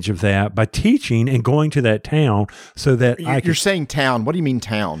advantage of that by teaching and going to that town so that You're saying town. What do you mean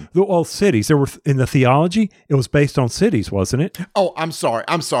town? Well, cities. There were in the theology, it was based on cities, wasn't it? Oh, I'm sorry.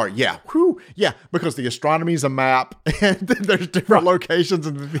 Yeah. Whew. Yeah, because the astronomy is a map and there's different locations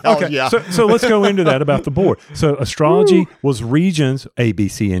in the theology. Okay. Yeah. So let's go into that about the board. So astrology was regions, A, B,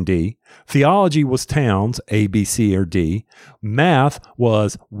 C, and D. Theology was towns, A, B, C, or D. Math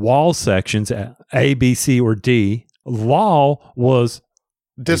was wall sections, A, B, C, or D. Law was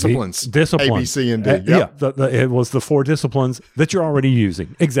disciplines. Discipline. A, B, C, and D. Yep. Yeah, it was the 4 disciplines that you're already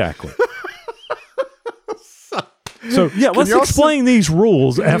using. Exactly. So, let's explain these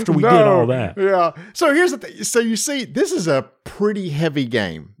rules after we get all that. Yeah. So here's the thing. So you see, this is a pretty heavy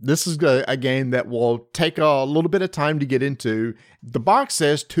game. This is a game that will take a little bit of time to get into. The box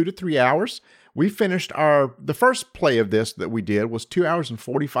says 2 to 3 hours. We finished the first play of this that we did was 2 hours and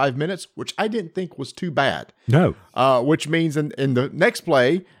 45 minutes, which I didn't think was too bad. No. Which means in the next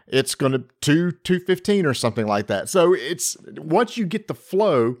play, it's going to 2:15 or something like that. So it's once you get the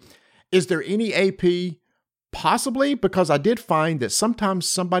flow, is there any AP? Possibly, because I did find that sometimes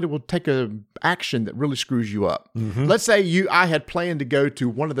somebody will take a action that really screws you up. Let's say I had planned to go to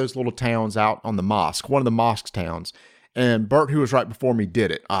one of those little towns out on the mosque, one of the mosque towns. And Bert, who was right before me,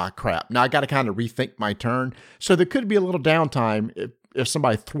 did it. Ah, crap. Now I got to kind of rethink my turn. So there could be a little downtime if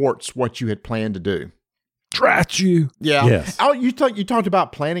somebody thwarts what you had planned to do. Drat you. Yeah. Yes. Oh, you talked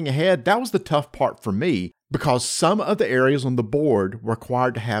about planning ahead. That was the tough part for me because some of the areas on the board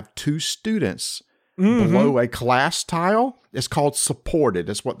required to have 2 students below a class tile. It's called supported.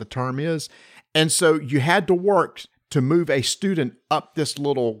 That's what the term is. And so you had to work to move a student up this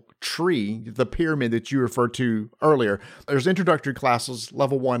little tree, the pyramid that you referred to earlier. There's introductory classes,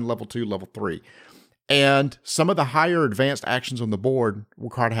 level 1, level 2, level 3. And some of the higher advanced actions on the board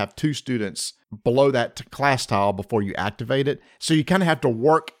require to have 2 students below that class tile before you activate it. So you kind of have to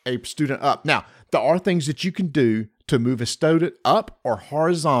work a student up. Now, there are things that you can do to move a student up or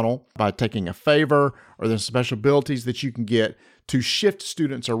horizontal by taking a favor, or there's special abilities that you can get to shift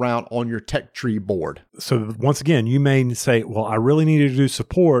students around on your tech tree board. So once again, you may say, well, I really need to do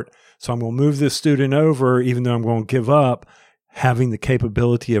support, so I'm going to move this student over, even though I'm going to give up having the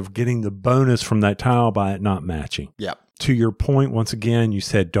capability of getting the bonus from that tile by it not matching. Yep. To your point, once again, you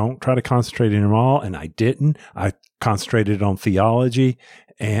said don't try to concentrate in them all, and I didn't. I concentrated on theology,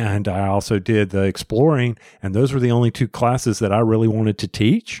 and I also did the exploring, and those were the only 2 classes that I really wanted to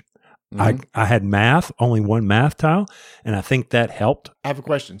teach. I had math, only 1 math tile, and I think that helped. I have a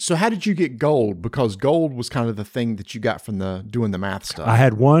question. So how did you get gold? Because gold was kind of the thing that you got from doing the math stuff. I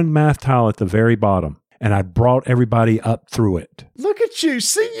had 1 math tile at the very bottom, and I brought everybody up through it. Look at you.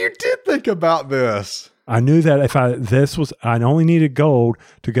 See, you did think about this. I knew that if I only needed gold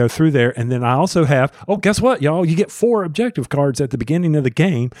to go through there. And then I also have, guess what, y'all? You get 4 objective cards at the beginning of the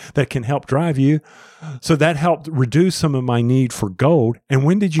game that can help drive you. So that helped reduce some of my need for gold. And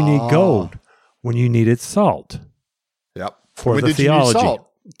when did you need gold? When you needed salt. Yep. For when the did theology. You need salt?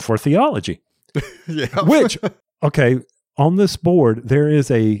 For theology. Yeah. Which, on this board, there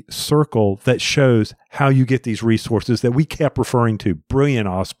is a circle that shows how you get these resources that we kept referring to. Brilliant,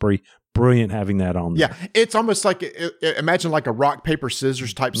 Osprey. Brilliant having that on there. Yeah, it's almost like, imagine like a rock, paper,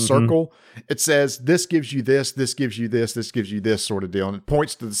 scissors type circle. It says, this gives you this gives you this gives you this sort of deal. And it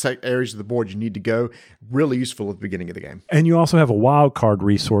points to the areas of the board you need to go. Really useful at the beginning of the game. And you also have a wild card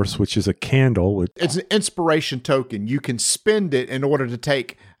resource, which is a candle. It's an inspiration token. You can spend it in order to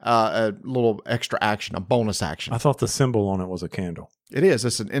take a little extra action, a bonus action. I thought the symbol on it was a candle. It is.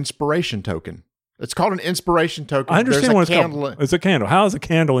 It's an inspiration token. It's called an inspiration token. I understand what it's candle. called. It's a candle. How is a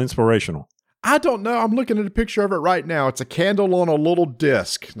candle inspirational? I don't know. I'm looking at a picture of it right now. It's a candle on a little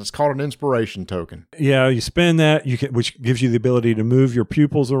disc. It's called an inspiration token. Yeah, you spend that, which gives you the ability to move your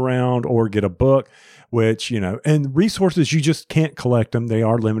pupils around or get a book, which, and resources, you just can't collect them. They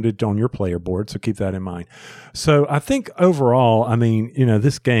are limited on your player board, so keep that in mind. So I think overall,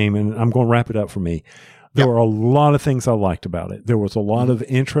 this game, and I'm going to wrap it up for me, there were a lot of things I liked about it. There was a lot of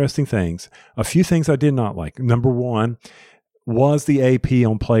interesting things. A few things I did not like. Number one was the AP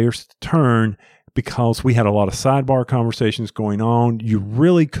on players' turn, because we had a lot of sidebar conversations going on. You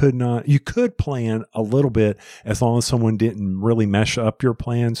really you could plan a little bit as long as someone didn't really mesh up your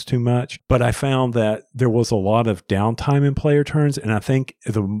plans too much. But I found that there was a lot of downtime in player turns. And I think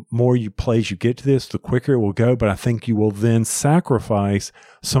the more plays you get to this, the quicker it will go. But I think you will then sacrifice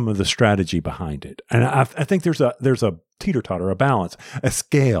some of the strategy behind it. And I think there's a teeter-totter, a balance, a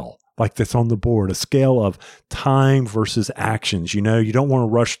scale. Like that's on the board, a scale of time versus actions. You don't want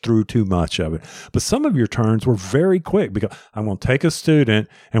to rush through too much of it. But some of your turns were very quick, because I'm going to take a student,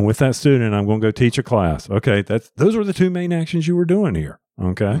 and with that student, I'm going to go teach a class. Okay, those were the two main actions you were doing here.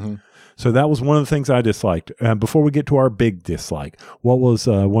 Okay, mm-hmm. So that was one of the things I disliked. Before we get to our big dislike, what was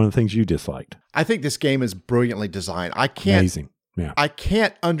one of the things you disliked? I think this game is brilliantly designed. Amazing. Yeah. I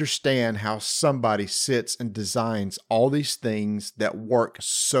can't understand how somebody sits and designs all these things that work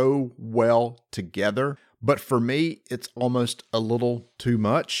so well together. But for me, it's almost a little too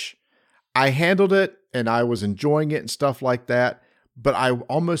much. I handled it and I was enjoying it and stuff like that. But I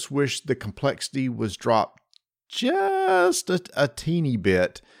almost wish the complexity was dropped just a teeny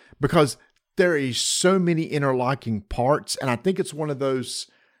bit, because there is so many interlocking parts. And I think it's one of those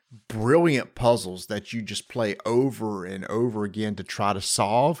brilliant puzzles that you just play over and over again to try to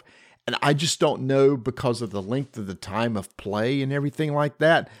solve. And I just don't know, because of the length of the time of play and everything like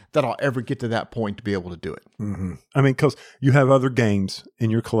that I'll ever get to that point to be able to do it. Mm-hmm. Because you have other games in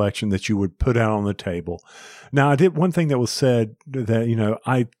your collection that you would put out on the table. Now, I did one thing that was said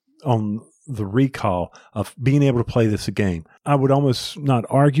that, on the recall of being able to play this game, I would almost not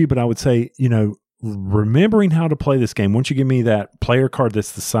argue, but I would say, remembering how to play this game, once you give me that player card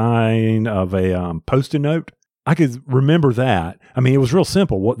that's the sign of a Post-it note, I could remember that. It was real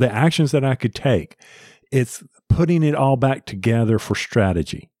simple. What the actions that I could take, it's putting it all back together for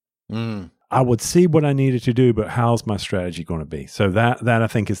strategy. I would see what I needed to do, but how's my strategy going to be? So that I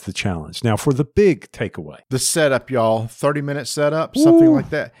think is the challenge. Now, for the big takeaway. The setup, y'all, 30-minute setup, something like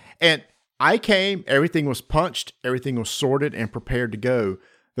that. And I came, everything was punched, everything was sorted and prepared to go.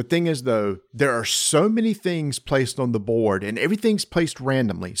 The thing is, though, there are so many things placed on the board and everything's placed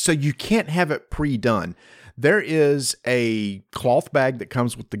randomly, so you can't have it pre-done. There is a cloth bag that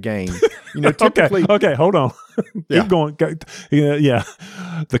comes with the game. Typically. Okay, hold on. Keep going. Go ahead.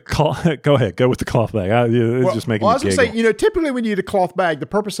 Go with the cloth bag. It's just making me giggle. I was going to say, typically when you need a cloth bag, the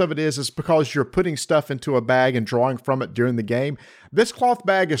purpose of it is because you're putting stuff into a bag and drawing from it during the game. This cloth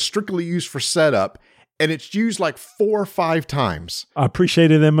bag is strictly used for setup. And it's used like 4 or 5 times. I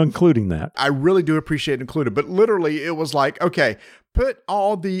appreciated them including that. I really do appreciate it included. But literally, it was like, okay, put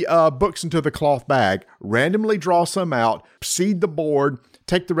all the books into the cloth bag, randomly draw some out, seed the board,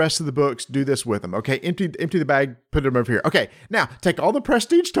 take the rest of the books, do this with them. Okay, empty the bag, put them over here. Okay, now take all the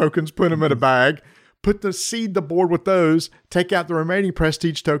prestige tokens, put them in a bag, seed the board with those, take out the remaining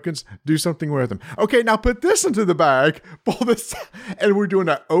prestige tokens, do something with them. Okay, now put this into the bag, pull this, and we're doing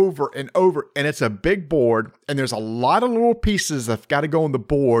that over and over. And it's a big board, and there's a lot of little pieces that've got to go on the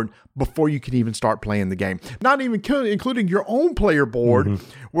board before you can even start playing the game. Not even including your own player board,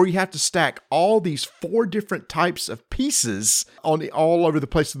 where you have to stack all these 4 different types of pieces all over the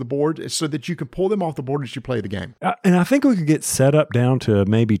place of the board so that you can pull them off the board as you play the game. And I think we could get set up down to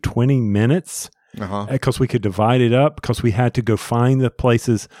maybe 20 minutes. Because we could divide it up, because we had to go find the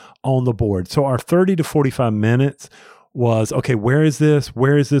places on the board. So our 30 to 45 minutes was, okay, where is this?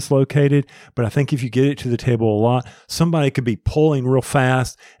 Where is this located? But I think if you get it to the table a lot, somebody could be pulling real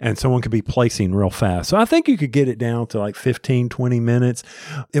fast and someone could be placing real fast. So I think you could get it down to like 15, 20 minutes.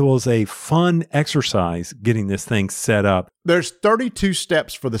 It was a fun exercise getting this thing set up. There's 32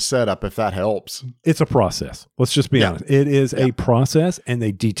 steps for the setup, if that helps. It's a process. Let's just be honest. It is a process, and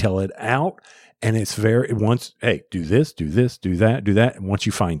they detail it out. And it's hey, do this, do that, and once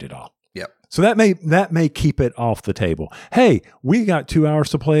you find it all. Yep. So that may keep it off the table. Hey, we got 2 hours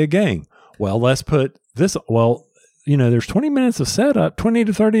to play a game. Well, let's put this, there's 20 minutes of setup, 20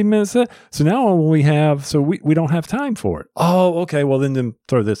 to 30 minutes. So now we don't have time for it. Oh, okay. Well, then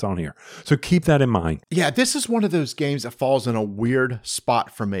throw this on here. So keep that in mind. Yeah, this is one of those games that falls in a weird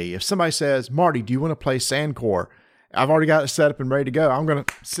spot for me. If somebody says, Marty, do you want to play Sankoré? I've already got it set up and ready to go. I'm going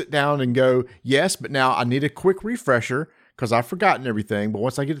to sit down and go, yes, but now I need a quick refresher because I've forgotten everything. But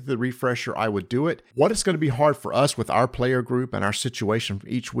once I get to the refresher, I would do it. What is going to be hard for us with our player group and our situation for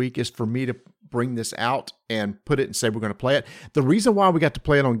each week is for me to bring this out and put it and say we're going to play it. The reason why we got to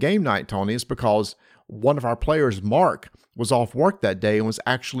play it on game night, Tony, is because one of our players, Mark, was off work that day and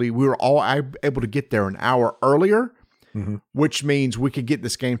we were all able to get there an hour earlier, which means we could get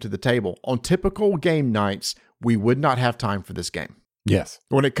this game to the table. On typical game nights, we would not have time for this game. Yes.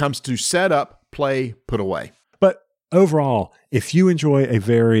 When it comes to setup, play, put away. But overall, if you enjoy a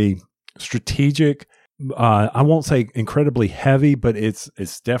very strategic, I won't say incredibly heavy, but it's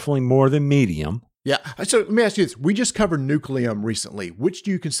definitely more than medium. Yeah. So let me ask you this. We just covered Nucleum recently. Which do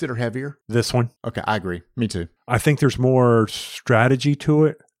you consider heavier? This one. Okay, I agree. Me too. I think there's more strategy to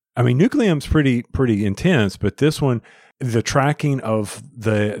it. I mean, Nucleum's pretty intense, but this one, the tracking of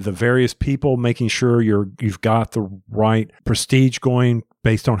the various people, making sure you've got the right prestige going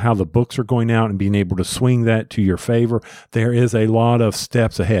based on how the books are going out and being able to swing that to your favor. There is a lot of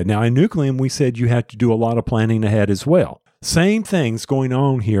steps ahead. Now, in Nucleum, we said you had to do a lot of planning ahead as well. Same things going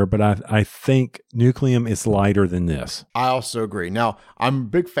on here, but I think Nucleum is lighter than this. I also agree. Now, I'm a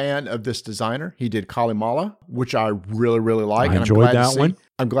big fan of this designer. He did Kalimala, which I really, really like. I enjoyed that one.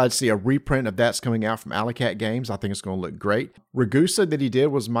 I'm glad to see a reprint of that's coming out from Alleycat Games. I think it's going to look great. Ragusa that he did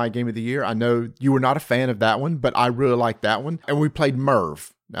was my game of the year. I know you were not a fan of that one, but I really like that one. And we played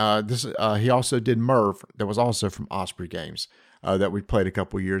Merv. He also did Merv that was also from Osprey Games that we played a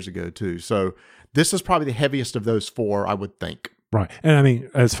couple years ago too. So this is probably the heaviest of those four, I would think. Right. And I mean,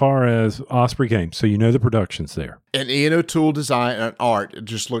 as far as Osprey Games, so you know the production's there. And Ian O'Toole design and art, it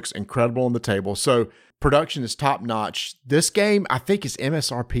just looks incredible on the table. So production is top notch. This game, I think, is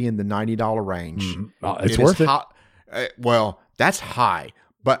MSRP in the $90 range. It's worth it. Well, that's high.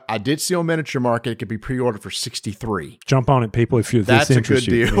 But I did see on Miniature Market, it could be pre-ordered for $63. Jump on it, people, if That's this a good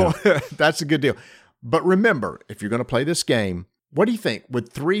deal. Yeah. That's a good deal. But remember, if you're going to play this game, what do you think?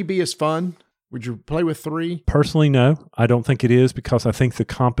 Would 3 be as fun? Would you play with 3? Personally, no. I don't think it is because I think the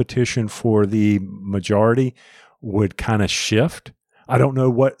competition for the majority would kind of shift. I don't know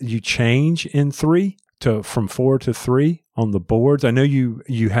what you change in 3 from 4 to 3 on the boards. I know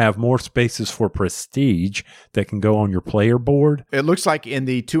you have more spaces for prestige that can go on your player board. It looks like in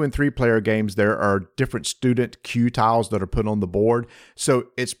the 2 and 3 player games, there are different student cue tiles that are put on the board. So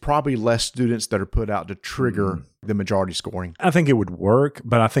it's probably less students that are put out to trigger the majority scoring. I think it would work,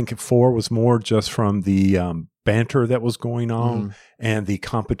 but I think 4 was more just from the banter that was going on and the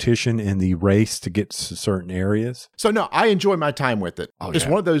competition and the race to get to certain areas. So no, I enjoy my time with it. It's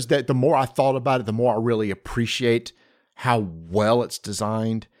one of those that the more I thought about it, the more I really appreciate how well it's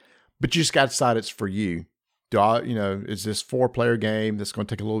designed. But you just got to decide it's for you. Is this 4-player game that's going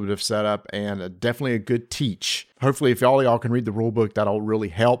to take a little bit of setup and definitely a good teach. Hopefully, if all y'all can read the rule book, that'll really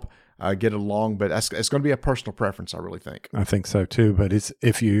help get it along. But it's going to be a personal preference, I really think. I think so too. But it's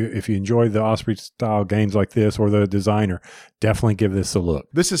if you enjoy the Osprey style games like this or the designer, definitely give this a look.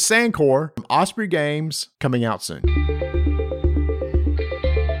 This is Sankoré from Osprey Games, coming out soon.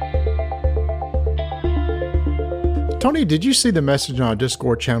 Tony, did you see the message on our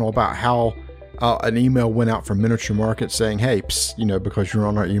Discord channel about how an email went out from Miniature Market saying, hey, because you're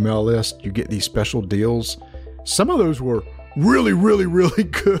on our email list, you get these special deals? Some of those were really, really, really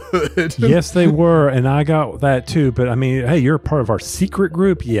good. Yes, they were. And I got that too. But I mean, hey, you're a part of our secret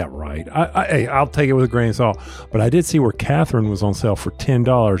group. Yeah, right. I'll take it with a grain of salt. But I did see where Catherine was on sale for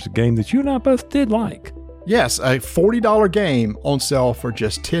 $10, a game that you and I both did like. Yes, a $40 game on sale for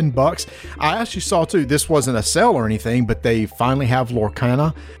just $10. I actually saw too, this wasn't a sale or anything, but they finally have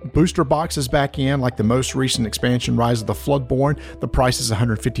Lorcana booster boxes back in, like the most recent expansion, Rise of the Floodborn. The price is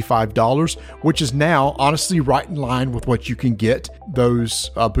 $155, which is now honestly right in line with what you can get those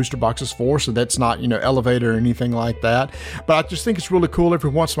booster boxes for. So that's not, elevator or anything like that. But I just think it's really cool.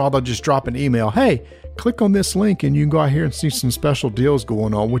 Every once in a while, they'll just drop an email. Hey, click on this link and you can go out here and see some special deals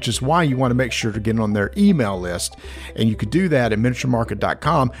going on, which is why you want to make sure to get on their email list. And you could do that at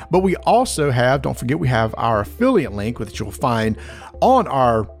miniaturemarket.com. But we also have, don't forget, we have our affiliate link, which you'll find on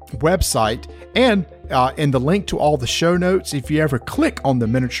our website and in the link to all the show notes. If you ever click on the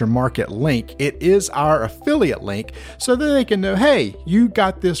Miniature Market link, it is our affiliate link so that they can know, hey, you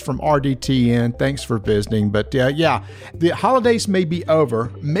got this from RDTN. Thanks for visiting. But the holidays may be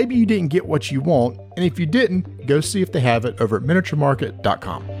over. Maybe you didn't get what you want. And if you didn't, go see if they have it over at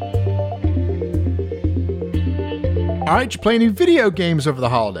miniaturemarket.com. All right, you play any video games over the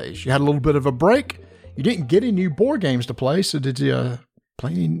holidays? You had a little bit of a break. You didn't get any new board games to play, so did you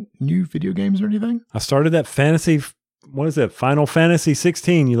play any new video games or anything? I started that fantasy what is it? Final Fantasy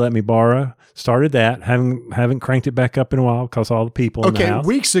 16 you let me borrow. Started that. Haven't cranked it back up in a while because all the people in the house.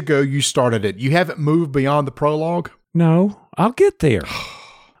 Weeks ago you started it. You haven't moved beyond the prologue? No, I'll get there.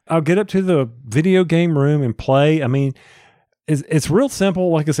 I'll get up to the video game room and play. I mean, it's real simple,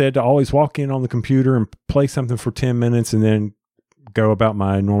 like I said, to always walk in on the computer and play something for 10 minutes and then go about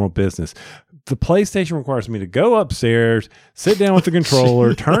my normal business. The PlayStation requires me to go upstairs, sit down with the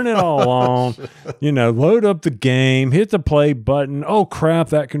controller, turn it all on, load up the game, hit the play button. Oh, crap,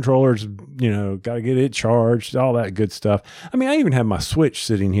 that controller's, got to get it charged, all that good stuff. I mean, I even have my Switch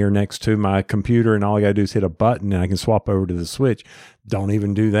sitting here next to my computer, and all I got to do is hit a button, and I can swap over to the Switch. Don't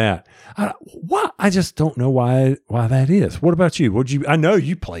even do that. I just don't know why that is. What about you? I know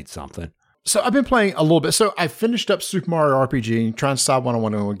you played something. So I've been playing a little bit. So I finished up Super Mario RPG and trying to decide what I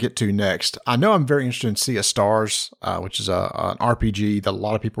want to get to next. I know I'm very interested in Sea of Stars, which is an RPG that a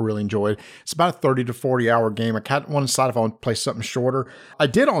lot of people really enjoyed. It's about a 30 to 40 hour game. I kind of want to decide if I want to play something shorter. I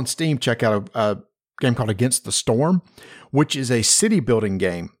did on Steam check out a game called Against the Storm, which is a city building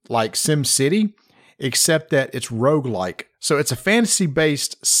game like Sim City, except that it's roguelike. So it's a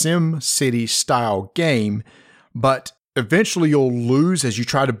fantasy-based Sim City style game, but eventually you'll lose as you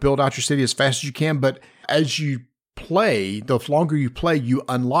try to build out your city as fast as you can. But as you play, the longer you play, you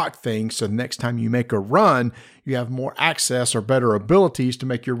unlock things. So the next time you make a run, you have more access or better abilities to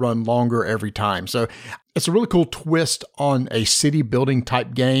make your run longer every time. So it's a really cool twist on a city building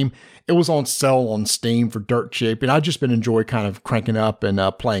type game. It was on sale on Steam for dirt cheap, and I've just been enjoying kind of cranking up and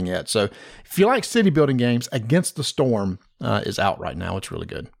playing it. So if you like city building games, Against the Storm is out right now. It's really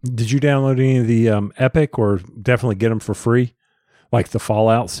good. Did you download any of the Epic or definitely get them for free? Like the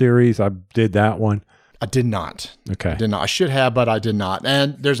Fallout series? I did that one. I did not. Okay. I did not. I should have, but I did not.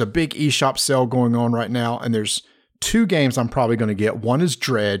 And there's a big eShop sale going on right now, and there's 2 games I'm probably going to get. One is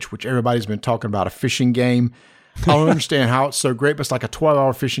Dredge, which everybody's been talking about, a fishing game. I don't understand how it's so great, but it's like a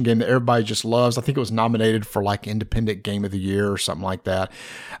 12-hour fishing game that everybody just loves. I think it was nominated for like Independent Game of the Year or something like that.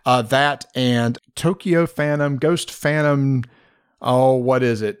 That and Tokyo Phantom, Ghost Phantom. Oh, what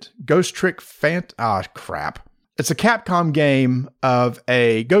is it? Ghost Trick crap. It's a Capcom game of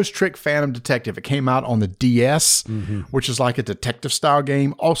a Ghost Trick Phantom Detective. It came out on the DS, which is like a detective style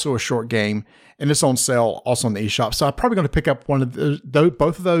game, also a short game, and it's on sale also on the eShop. So I'm probably going to pick up one of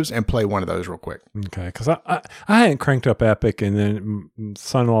both of those and play one of those real quick. Okay, because I hadn't cranked up Epic, and then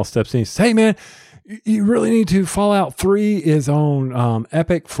son-in-law steps in and says, "Hey man, you really need to. Fallout 3 is on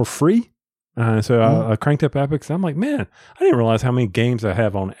Epic for free." So I cranked up Epic. So I'm like, man, I didn't realize how many games I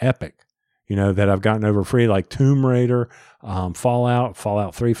have on Epic. That I've gotten over free, like Tomb Raider, Fallout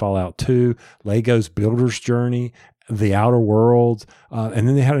 3, Fallout 2, Lego's Builder's Journey, The Outer Worlds, and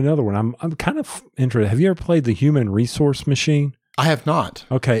then they had another one. I'm kind of interested. Have you ever played The Human Resource Machine? I have not.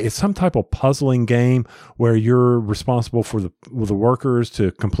 Okay, it's some type of puzzling game where you're responsible for the workers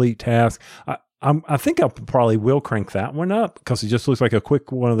to complete tasks. I think I probably will crank that one up because it just looks like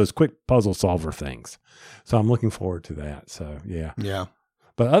one of those quick puzzle solver things. So I'm looking forward to that. So yeah.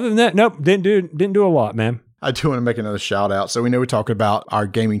 But other than that, nope, didn't do a lot, man. I do want to make another shout out. So we know we talked about our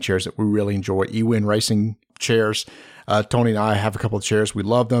gaming chairs that we really enjoy, eWin racing chairs. Tony and I have a couple of chairs. We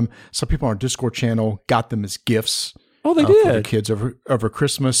love them. Some people on our Discord channel got them as gifts. Oh, they did. For the kids over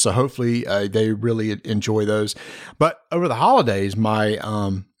Christmas. So hopefully they really enjoy those. But over the holidays, my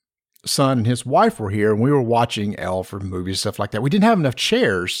son and his wife were here, and we were watching Elf or movies, stuff like that. We didn't have enough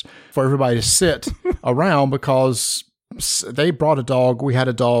chairs for everybody to sit around because they brought a dog. We had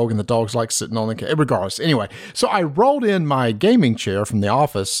a dog, and the dog's like sitting on the regardless. Anyway, so I rolled in my gaming chair from the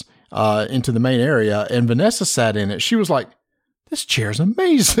office into the main area, and Vanessa sat in it. She was like, "This chair's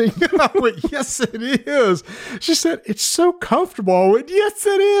amazing." I went, "Yes, it is." She said, "It's so comfortable." I went, "Yes,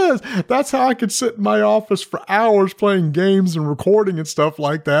 it is." That's how I could sit in my office for hours playing games and recording and stuff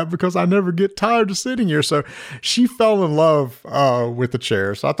like that because I never get tired of sitting here. So she fell in love with the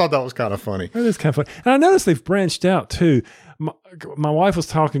chair. So I thought that was kind of funny. That is kind of funny. And I noticed they've branched out too. My wife was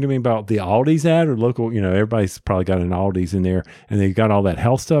talking to me about the Aldi's ad or local, everybody's probably got an Aldi's in there and they got all that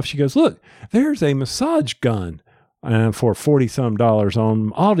health stuff. She goes, "Look, there's a massage gun. For $40-some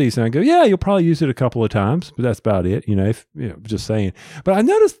on Aldi's." And I go, "Yeah, you'll probably use it a couple of times, but that's about it." Just saying. But I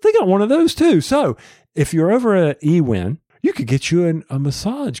noticed they got one of those too. So if you're over at eWin, you could get you a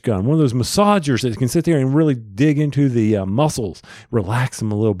massage gun, one of those massagers that can sit there and really dig into the muscles, relax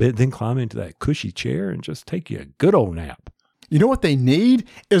them a little bit, then climb into that cushy chair and just take you a good old nap. You know what they need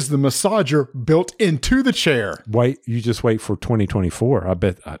is the massager built into the chair. You just wait for 2024. I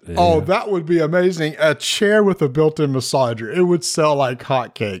bet. That would be amazing. A chair with a built-in massager. It would sell like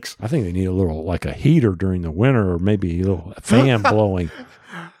hotcakes. I think they need a little, like a heater during the winter or maybe a little fan blowing.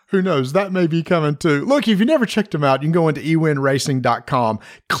 Who knows? That may be coming too. Look, if you never checked them out, you can go into ewinracing.com.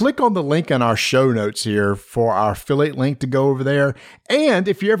 Click on the link in our show notes here for our affiliate link to go over there. And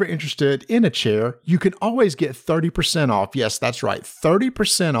if you're ever interested in a chair, you can always get 30% off. Yes, that's right.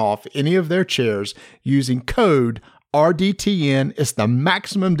 30% off any of their chairs using code RDTN. It's the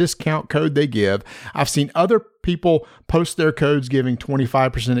maximum discount code they give. I've seen other people post their codes giving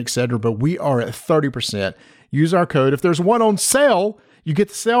 25%, etc., but we are at 30%. Use our code. If there's one on sale, you get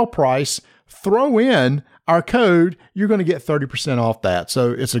the sale price, throw in our code, you're going to get 30% off that.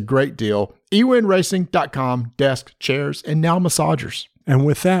 So it's a great deal. ewinracing.com, desk, chairs, and now massagers. And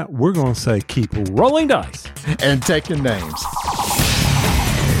with that, we're going to say keep rolling dice and taking names.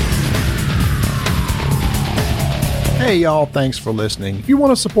 Hey y'all, thanks for listening. If you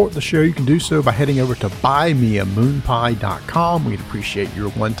want to support the show, you can do so by heading over to buymeamoonpie.com. We'd appreciate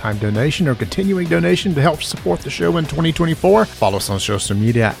your one-time donation or continuing donation to help support the show in 2024. Follow us on social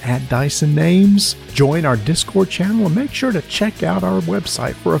media at Dyson Names. Join our Discord channel and make sure to check out our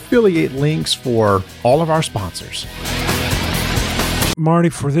website for affiliate links for all of our sponsors. Marty,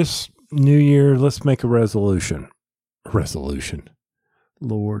 for this new year, let's make a resolution.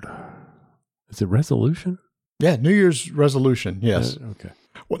 Lord. Is it resolution? Yeah, New Year's resolution, yes. Okay.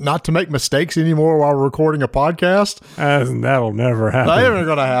 Well, not to make mistakes anymore while we're recording a podcast? That'll never happen. That ain't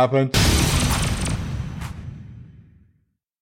going to happen.